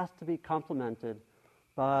practice has to be complemented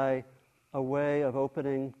by a way of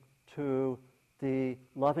opening to the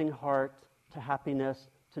loving heart, to happiness,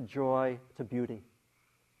 to joy, to beauty.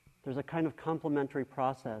 There's a kind of complementary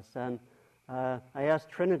process. And I asked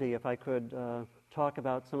Trinity if I could talk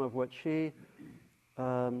about some of what she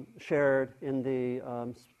shared in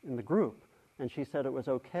the group. And she said it was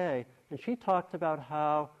okay. And she talked about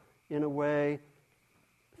how, in a way,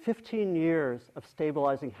 15 years of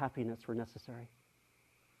stabilizing happiness were necessary,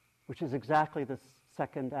 which is exactly the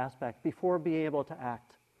second aspect, before being able to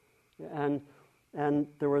act. And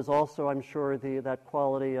there was also, I'm sure, that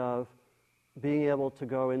quality of being able to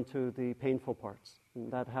go into the painful parts.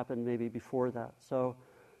 And that happened maybe before that. So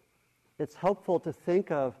it's helpful to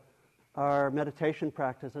think of our meditation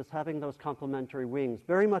practice as having those complementary wings,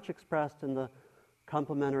 very much expressed in the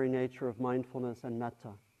complementary nature of mindfulness and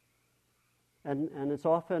metta. And it's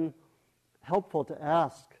often helpful to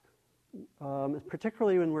ask,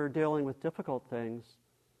 particularly when we're dealing with difficult things,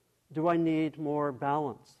 do I need more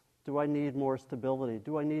balance? Do I need more stability?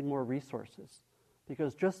 Do I need more resources?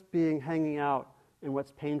 Because just hanging out in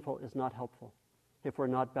what's painful is not helpful if we're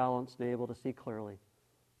not balanced and able to see clearly.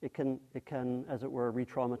 It can, as it were,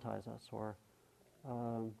 re-traumatize us or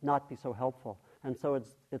not be so helpful. And so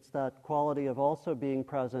it's that quality of also being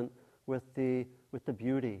present with the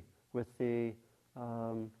beauty, with the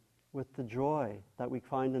joy that we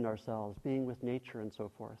find in ourselves, being with nature and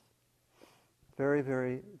so forth. Very,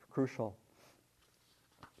 very crucial.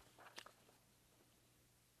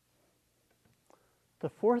 The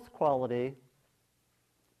fourth quality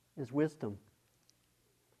is wisdom.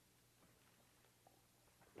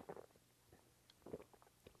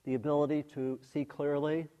 The ability to see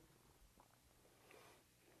clearly,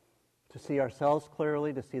 to see ourselves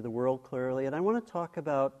clearly, to see the world clearly. And I want to talk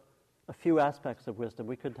about a few aspects of wisdom.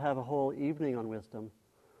 We could have a whole evening on wisdom,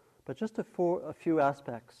 but just a few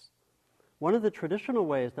aspects. One of the traditional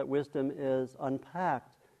ways that wisdom is unpacked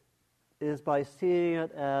is by seeing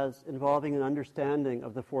it as involving an understanding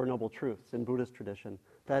of the Four Noble Truths in Buddhist tradition.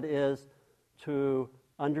 That is, to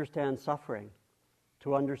understand suffering,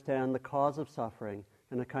 to understand the cause of suffering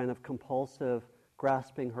in a kind of compulsive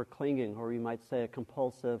grasping or clinging, or you might say a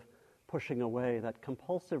compulsive pushing away, that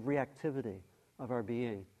compulsive reactivity of our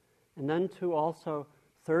being. And then to also,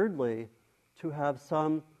 thirdly, to have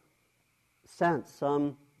some sense,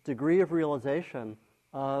 some degree of realization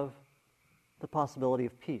of the possibility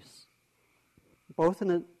of peace. Both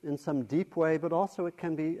in some deep way, but also it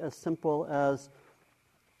can be as simple as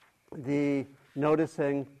the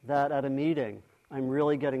noticing that at a meeting I'm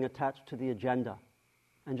really getting attached to the agenda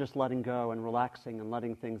and just letting go and relaxing and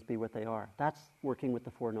letting things be what they are. That's working with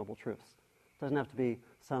the Four Noble Truths. It doesn't have to be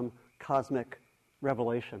some cosmic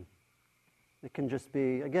revelation. It can just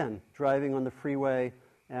be, again, driving on the freeway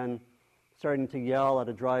and starting to yell at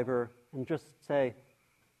a driver and just say,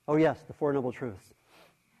 oh yes, the Four Noble Truths.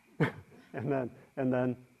 and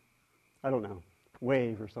then, I don't know,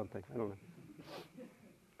 wave or something. I don't know.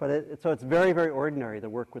 But so it's very, very ordinary, the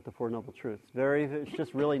work with the Four Noble Truths. It's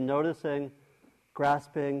just really noticing,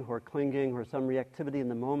 grasping or clinging or some reactivity in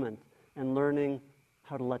the moment and learning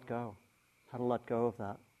how to let go of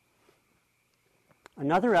that.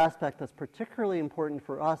 Another aspect that's particularly important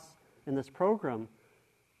for us in this program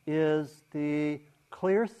is the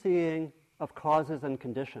clear seeing of causes and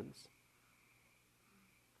conditions.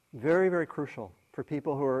 Very, very crucial for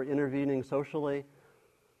people who are intervening socially.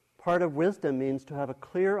 Part of wisdom means to have a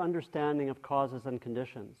clear understanding of causes and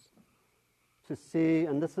conditions. To see,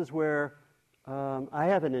 and this is where I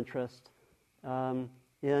have an interest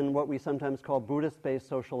in what we sometimes call Buddhist-based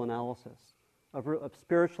social analysis, of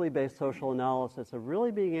spiritually based social analysis, of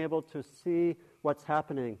really being able to see what's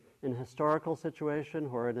happening in a historical situation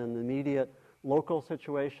or in an immediate local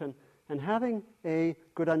situation, and having a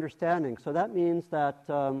good understanding. So that means that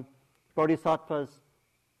bodhisattvas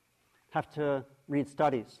have to read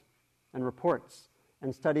studies and reports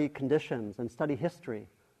and study conditions and study history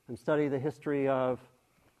and study the history of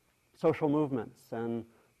social movements and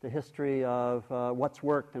the history of what's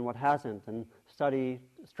worked and what hasn't, and study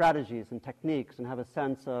strategies and techniques and have a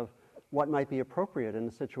sense of what might be appropriate in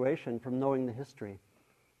a situation from knowing the history.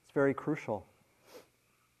 It's very crucial.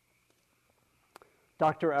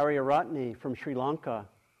 Dr. Aryaratne from Sri Lanka,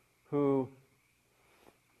 who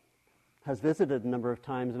has visited a number of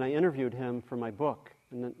times, and I interviewed him for my book,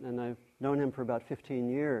 and I've known him for about 15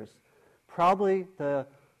 years, probably the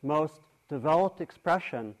most developed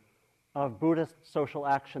expression of Buddhist social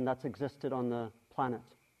action that's existed on the planet.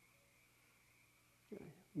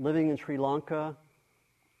 Living in Sri Lanka,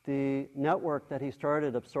 the network that he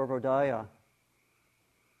started of Sarvodaya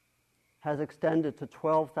has extended to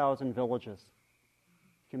 12,000 villages.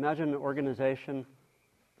 Can you imagine an organization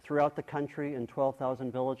throughout the country in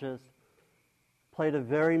 12,000 villages? Played a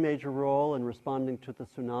very major role in responding to the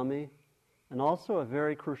tsunami, and also a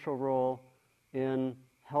very crucial role in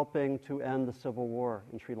helping to end the civil war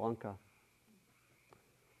in Sri Lanka.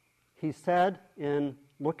 He said, in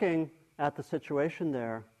looking at the situation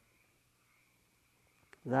there,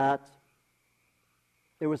 that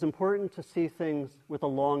it was important to see things with a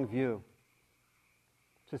long view.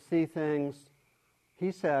 To see things,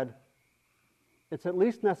 he said, it's at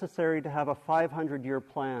least necessary to have a 500-year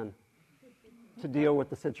plan to deal with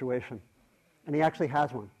the situation. And he actually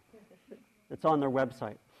has one. It's on their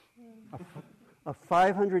website. A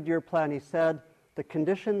 500-year plan. He said the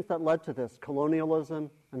conditions that led to this, colonialism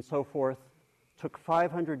and so forth, took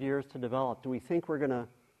 500 years to develop. Do we think we're going to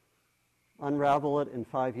unravel it in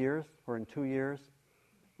 5 years or in 2 years?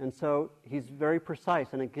 And so he's very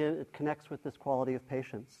precise, and again, it connects with this quality of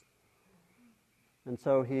patience. And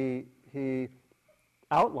so he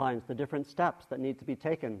outlines the different steps that need to be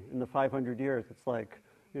taken in the 500 years. It's like,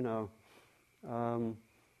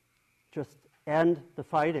 just end the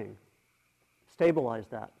fighting, stabilize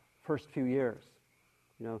that first few years,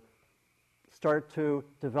 start to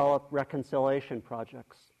develop reconciliation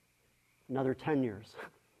projects, another 10 years,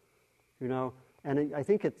 and I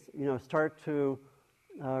think it's, start to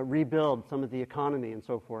rebuild some of the economy and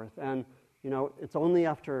so forth. And, it's only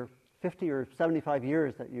after 50 or 75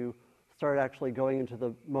 years that you start actually going into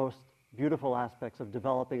the most beautiful aspects of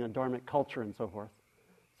developing a dharmic culture and so forth.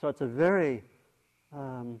 So it's a very,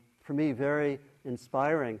 for me, very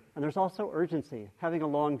inspiring. And there's also urgency. Having a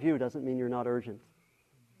long view doesn't mean you're not urgent.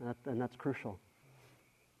 And that's crucial.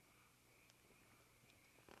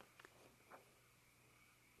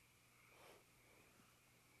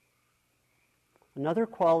 Another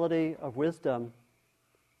quality of wisdom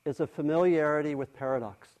is a familiarity with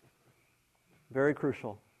paradox. Very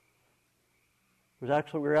crucial. We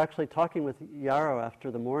were actually talking with Yarrow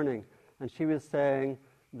after the morning, and she was saying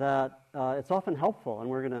that it's often helpful,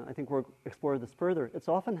 and I think we'll explore this further, it's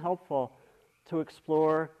often helpful to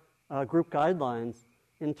explore group guidelines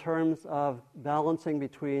in terms of balancing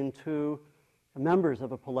between two members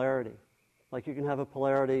of a polarity. Like you can have a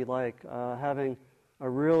polarity like having a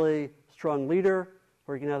really strong leader,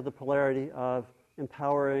 or you can have the polarity of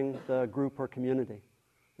empowering the group or community.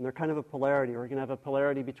 And they're kind of a polarity, or you can have a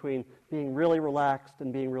polarity between being really relaxed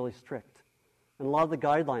and being really strict. And a lot of the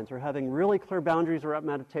guidelines are having really clear boundaries around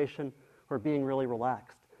meditation or being really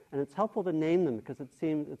relaxed. And it's helpful to name them because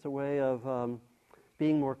it's a way of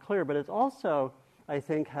being more clear. But it's also, I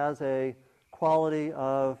think, has a quality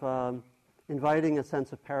of inviting a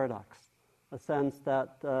sense of paradox, a sense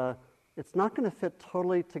that it's not going to fit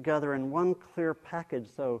totally together in one clear package,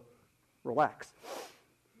 so relax.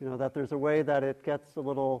 That there's a way that it gets a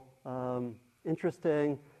little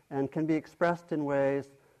interesting and can be expressed in ways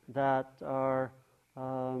that are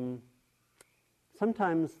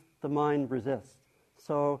sometimes the mind resists.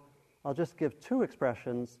 So I'll just give two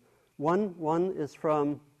expressions. One is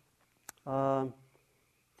from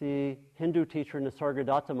the Hindu teacher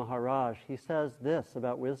Nisargadatta Maharaj. He says this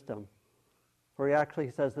about wisdom, or he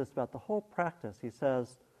says this about the whole practice. He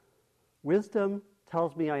says, wisdom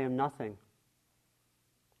tells me I am nothing.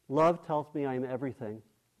 Love tells me I am everything.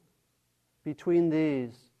 Between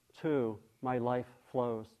these two, my life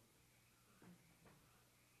flows.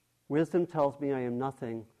 Wisdom tells me I am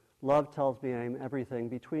nothing. Love tells me I am everything.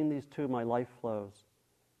 Between these two, my life flows.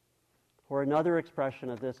 Or another expression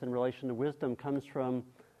of this in relation to wisdom comes from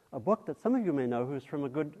a book that some of you may know, who's from a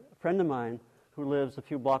good friend of mine who lives a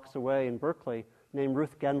few blocks away in Berkeley, named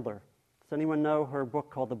Ruth Gendler. Does anyone know her book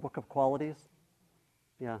called The Book of Qualities?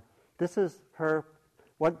 Yeah. This is the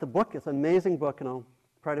book is an amazing book, and I'll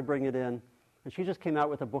try to bring it in. And she just came out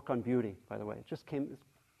with a book on beauty, by the way. It just came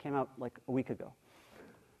out like a week ago.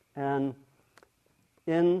 And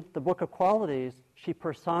in the Book of Qualities, she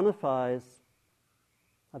personifies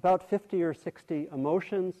about 50 or 60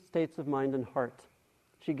 emotions, states of mind, and heart.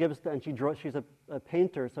 She gives them, and she's a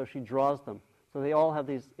painter, so she draws them. So they all have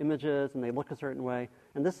these images, and they look a certain way.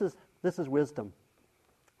 And this is wisdom.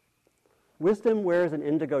 Wisdom wears an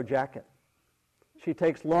indigo jacket. She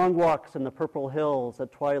takes long walks in the purple hills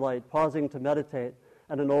at twilight, pausing to meditate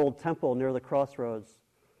at an old temple near the crossroads.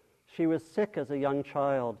 She was sick as a young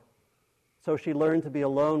child, so she learned to be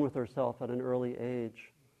alone with herself at an early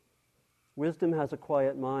age. Wisdom has a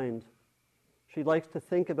quiet mind. She likes to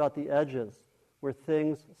think about the edges where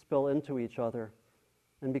things spill into each other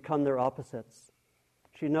and become their opposites.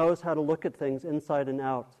 She knows how to look at things inside and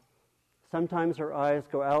out. Sometimes her eyes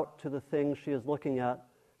go out to the things she is looking at,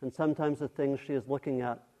 and sometimes the things she is looking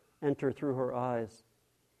at enter through her eyes.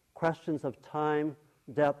 Questions of time,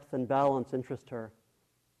 depth, and balance interest her.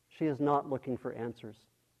 She is not looking for answers.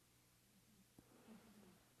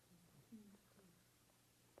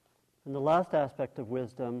 And the last aspect of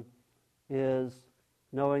wisdom is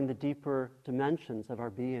knowing the deeper dimensions of our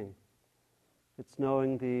being. It's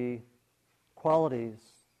knowing the qualities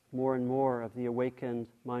more and more of the awakened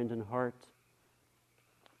mind and heart.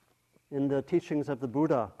 In the teachings of the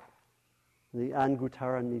Buddha, the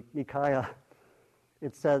Anguttara Nikaya,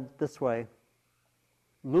 it said this way: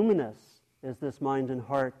 luminous is this mind and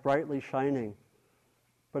heart, brightly shining,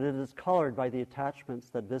 but it is colored by the attachments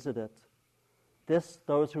that visit it. This,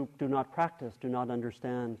 those who do not practice do not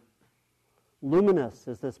understand. Luminous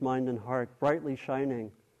is this mind and heart, brightly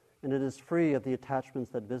shining, and it is free of the attachments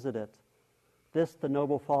that visit it. This, the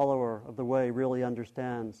noble follower of the way really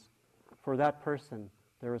understands. For that person,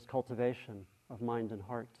 there is cultivation of mind and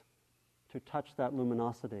heart, to touch that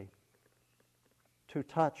luminosity, to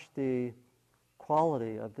touch the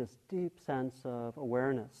quality of this deep sense of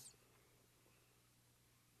awareness.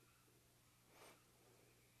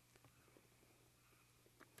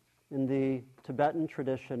 In the Tibetan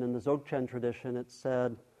tradition, in the Dzogchen tradition, it's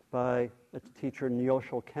said by its teacher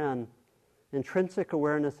Nyosho Ken, intrinsic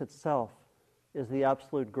awareness itself is the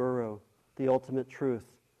absolute guru, the ultimate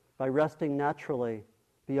truth. By resting naturally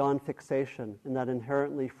beyond fixation in that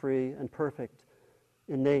inherently free and perfect,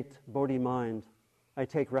 innate Bodhi mind, I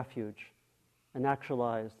take refuge and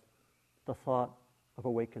actualize the thought of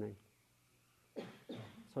awakening.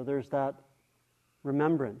 So there's that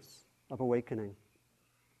remembrance of awakening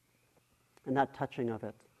and that touching of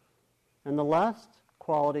it. And the last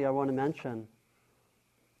quality I want to mention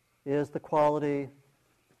is the quality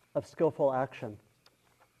of skillful action.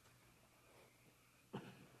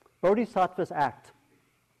 Bodhisattvas act.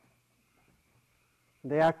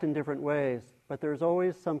 They act in different ways, but there's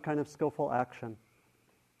always some kind of skillful action.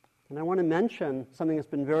 And I want to mention something that's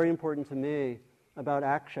been very important to me about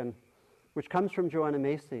action, which comes from Joanna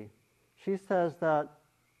Macy. She says that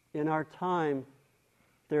in our time,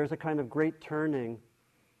 there's a kind of great turning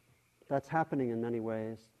that's happening in many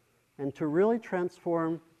ways. And to really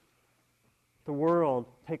transform the world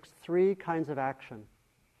takes three kinds of action.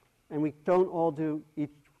 And we don't all do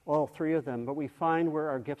all three of them, but we find where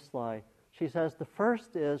our gifts lie. She says the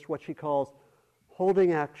first is what she calls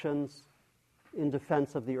holding actions in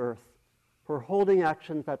defense of the earth. We're holding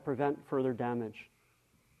actions that prevent further damage.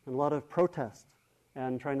 And a lot of protest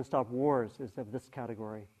and trying to stop wars is of this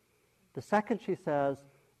category. The second, she says,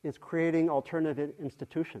 is creating alternative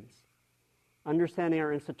institutions. Understanding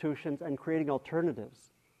our institutions and creating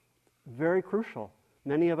alternatives. Very crucial.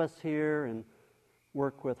 Many of us here and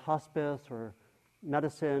work with hospice or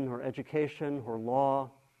medicine or education or law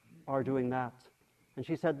are doing that. And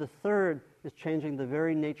she said the third is changing the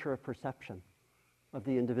very nature of perception of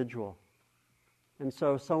the individual. And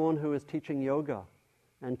so someone who is teaching yoga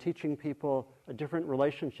and teaching people a different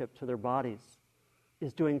relationship to their bodies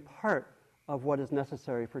is doing part of what is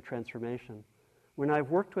necessary for transformation. When I've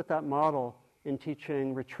worked with that model in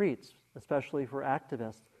teaching retreats, especially for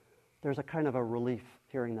activists, there's a kind of a relief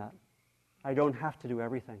hearing that. I don't have to do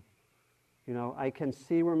everything. I can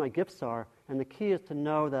see where my gifts are, and the key is to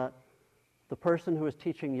know that the person who is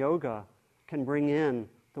teaching yoga can bring in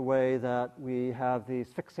the way that we have these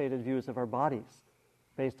fixated views of our bodies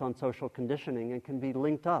based on social conditioning and can be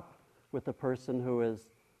linked up with the person who is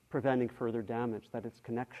preventing further damage, that it's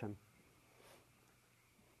connection.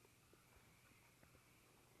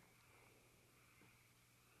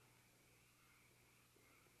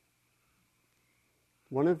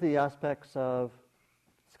 One of the aspects of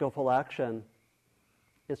skillful action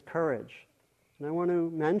is courage. And I want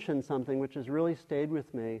to mention something which has really stayed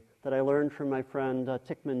with me that I learned from my friend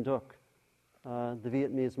Thich Minh Duc, the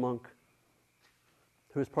Vietnamese monk,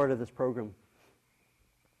 who is part of this program.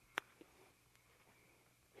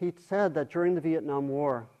 He said that during the Vietnam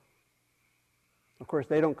War, of course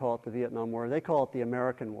they don't call it the Vietnam War, they call it the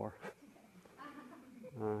American War,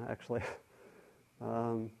 actually.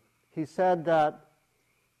 He said that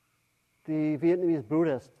the Vietnamese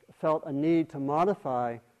Buddhists felt a need to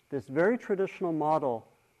modify this very traditional model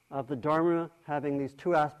of the Dharma having these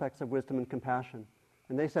two aspects of wisdom and compassion.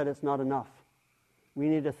 And they said it's not enough. We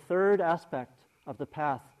need a third aspect of the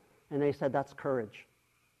path. And they said that's courage.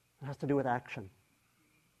 It has to do with action.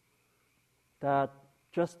 That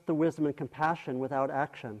just the wisdom and compassion without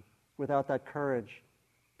action, without that courage,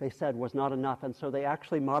 they said was not enough. And so they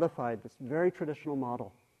actually modified this very traditional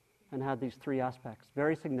model and had these three aspects.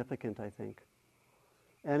 Very significant, I think.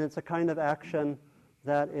 And it's a kind of action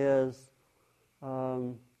that is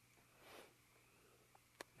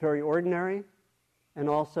very ordinary and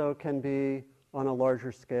also can be on a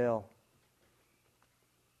larger scale.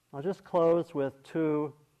 I'll just close with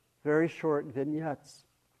two very short vignettes.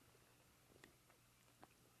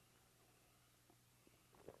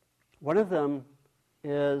 One of them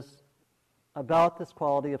is about this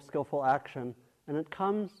quality of skillful action, and it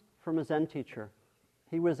comes from a Zen teacher.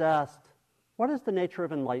 He was asked, what is the nature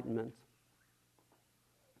of enlightenment?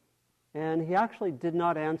 And he actually did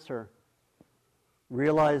not answer,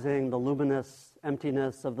 realizing the luminous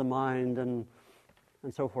emptiness of the mind and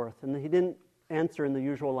so forth. And he didn't answer in the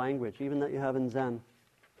usual language, even that you have in Zen.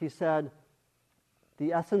 He said,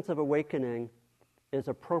 the essence of awakening is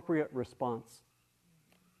appropriate response.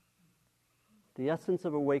 The essence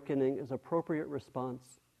of awakening is appropriate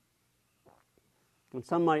response. And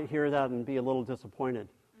some might hear that and be a little disappointed.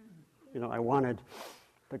 I wanted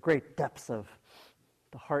the great depths of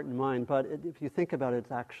the heart and mind, but if you think about it,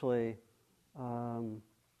 it's actually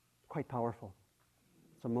quite powerful.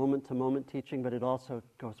 It's a moment-to-moment teaching, but it also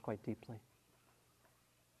goes quite deeply.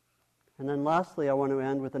 And then lastly, I want to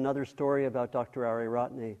end with another story about Dr.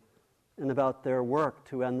 Ariyaratne and about their work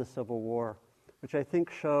to end the Civil War, which I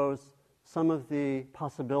think shows some of the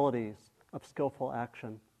possibilities of skillful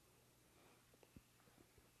action.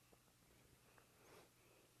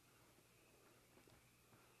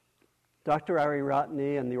 Dr.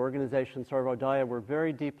 Ariyaratne and the organization Sarvodaya were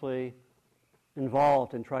very deeply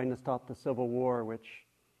involved in trying to stop the Civil War, which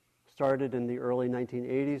started in the early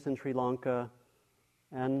 1980s in Sri Lanka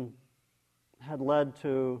and has led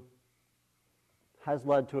to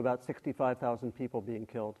about 65,000 people being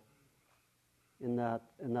killed in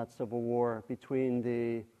that Civil War between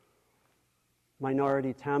the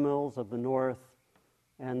minority Tamils of the north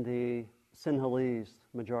and the Sinhalese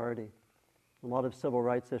majority. A lot of civil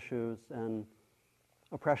rights issues and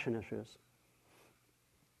oppression issues.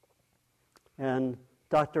 And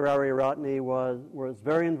Dr. Ariyaratne was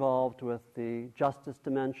very involved with the justice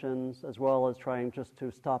dimensions as well as trying just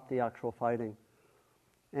to stop the actual fighting.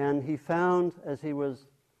 And he found, as he was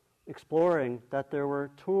exploring, that there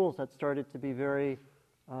were tools that started to be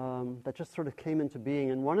that just sort of came into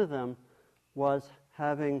being. And one of them was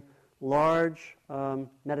having large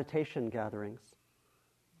meditation gatherings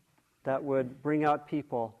that would bring out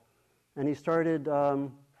people. And he started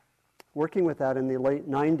working with that in the late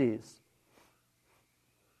 90s.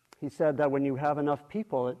 He said that when you have enough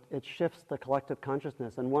people, it shifts the collective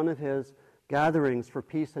consciousness. And one of his gatherings for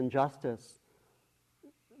peace and justice,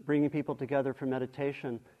 bringing people together for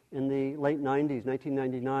meditation, in the late 90s,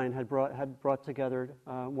 1999, had brought together,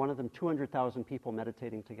 one of them, 200,000 people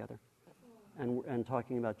meditating together and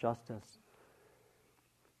talking about justice.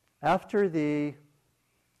 After the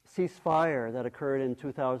ceasefire that occurred in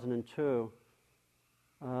 2002,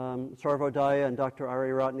 Sarvodaya and Dr.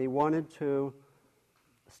 Ariyaratne wanted to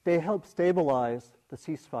help stabilize the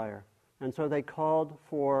ceasefire. And so they called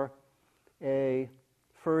for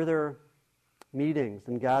further meetings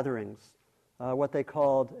and gatherings, what they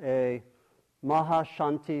called a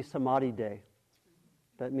Mahashanti Samadhi Day.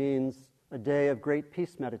 That means a day of great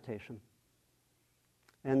peace meditation.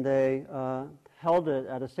 And they held it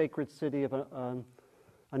at a sacred city of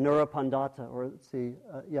Anuradhapura,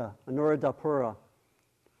 Anuradhapura,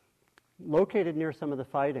 located near some of the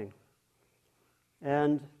fighting.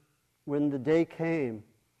 And when the day came,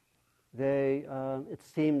 it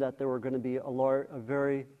seemed that there were going to be a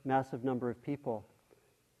very massive number of people.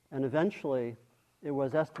 And eventually, it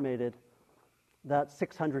was estimated that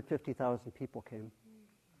 650,000 people came.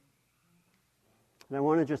 And I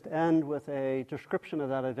want to just end with a description of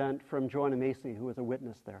that event from Joanna Macy, who was a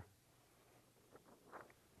witness there.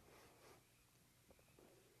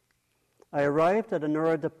 I arrived at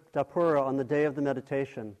Anuradhapura on the day of the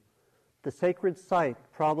meditation. The sacred site,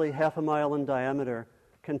 probably half a mile in diameter,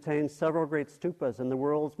 contains several great stupas and the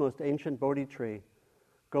world's most ancient Bodhi tree,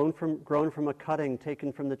 grown from a cutting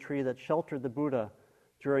taken from the tree that sheltered the Buddha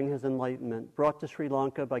during his enlightenment, brought to Sri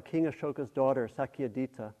Lanka by King Ashoka's daughter,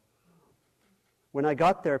 Sakyadhita. When I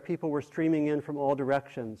got there, people were streaming in from all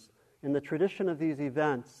directions. In the tradition of these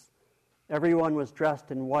events, everyone was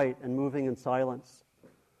dressed in white and moving in silence.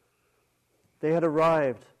 They had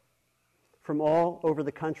arrived from all over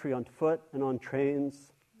the country on foot and on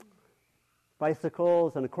trains,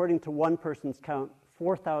 bicycles, and according to one person's count,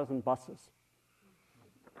 4,000 buses.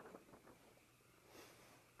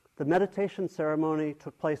 The meditation ceremony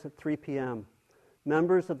took place at 3 p.m.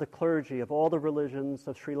 Members of the clergy of all the religions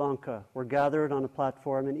of Sri Lanka were gathered on a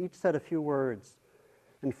platform and each said a few words.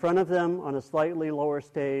 In front of them, on a slightly lower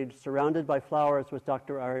stage, surrounded by flowers, was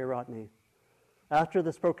Dr. Ariyaratne. After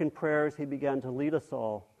the spoken prayers, he began to lead us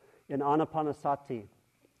all in anapanasati,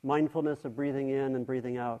 mindfulness of breathing in and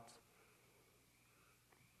breathing out.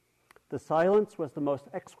 The silence was the most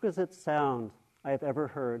exquisite sound I have ever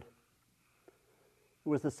heard. It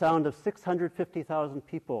was the sound of 650,000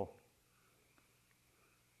 people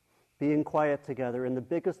being quiet together in the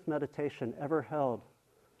biggest meditation ever held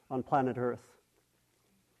on planet Earth.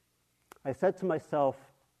 I said to myself,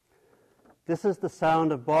 this is the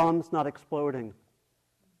sound of bombs not exploding,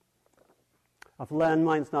 of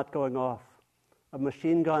landmines not going off, of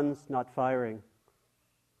machine guns not firing.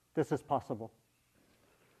 This is possible.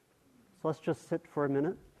 So let's just sit for a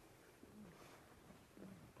minute.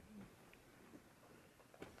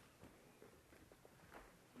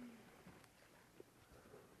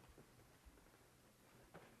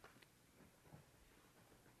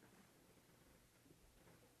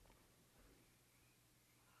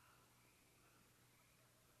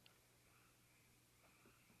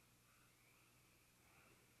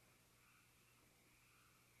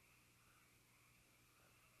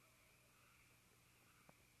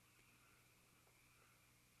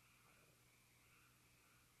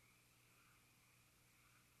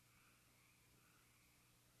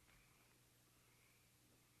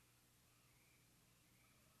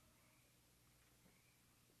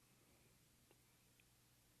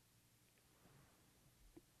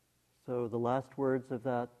 So the last words of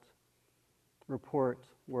that report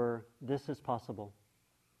were, "This is possible."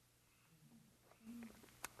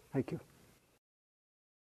 Thank you.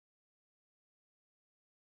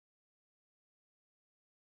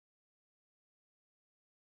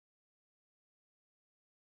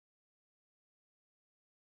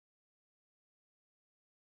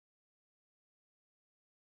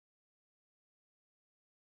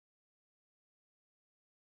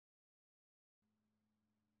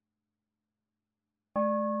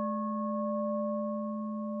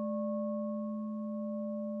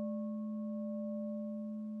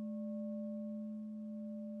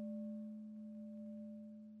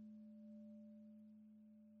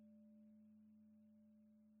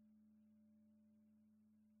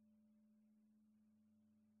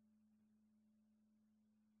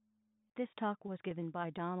 This talk was given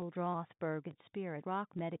by Donald Rothberg at Spirit Rock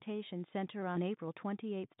Meditation Center on April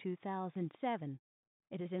 28, 2007.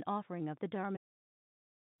 It is an offering of the Dharma.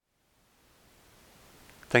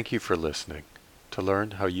 Thank you for listening. To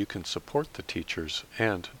learn how you can support the teachers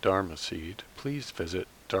and Dharma Seed, please visit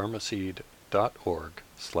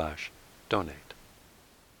dharmaseed.org/donate.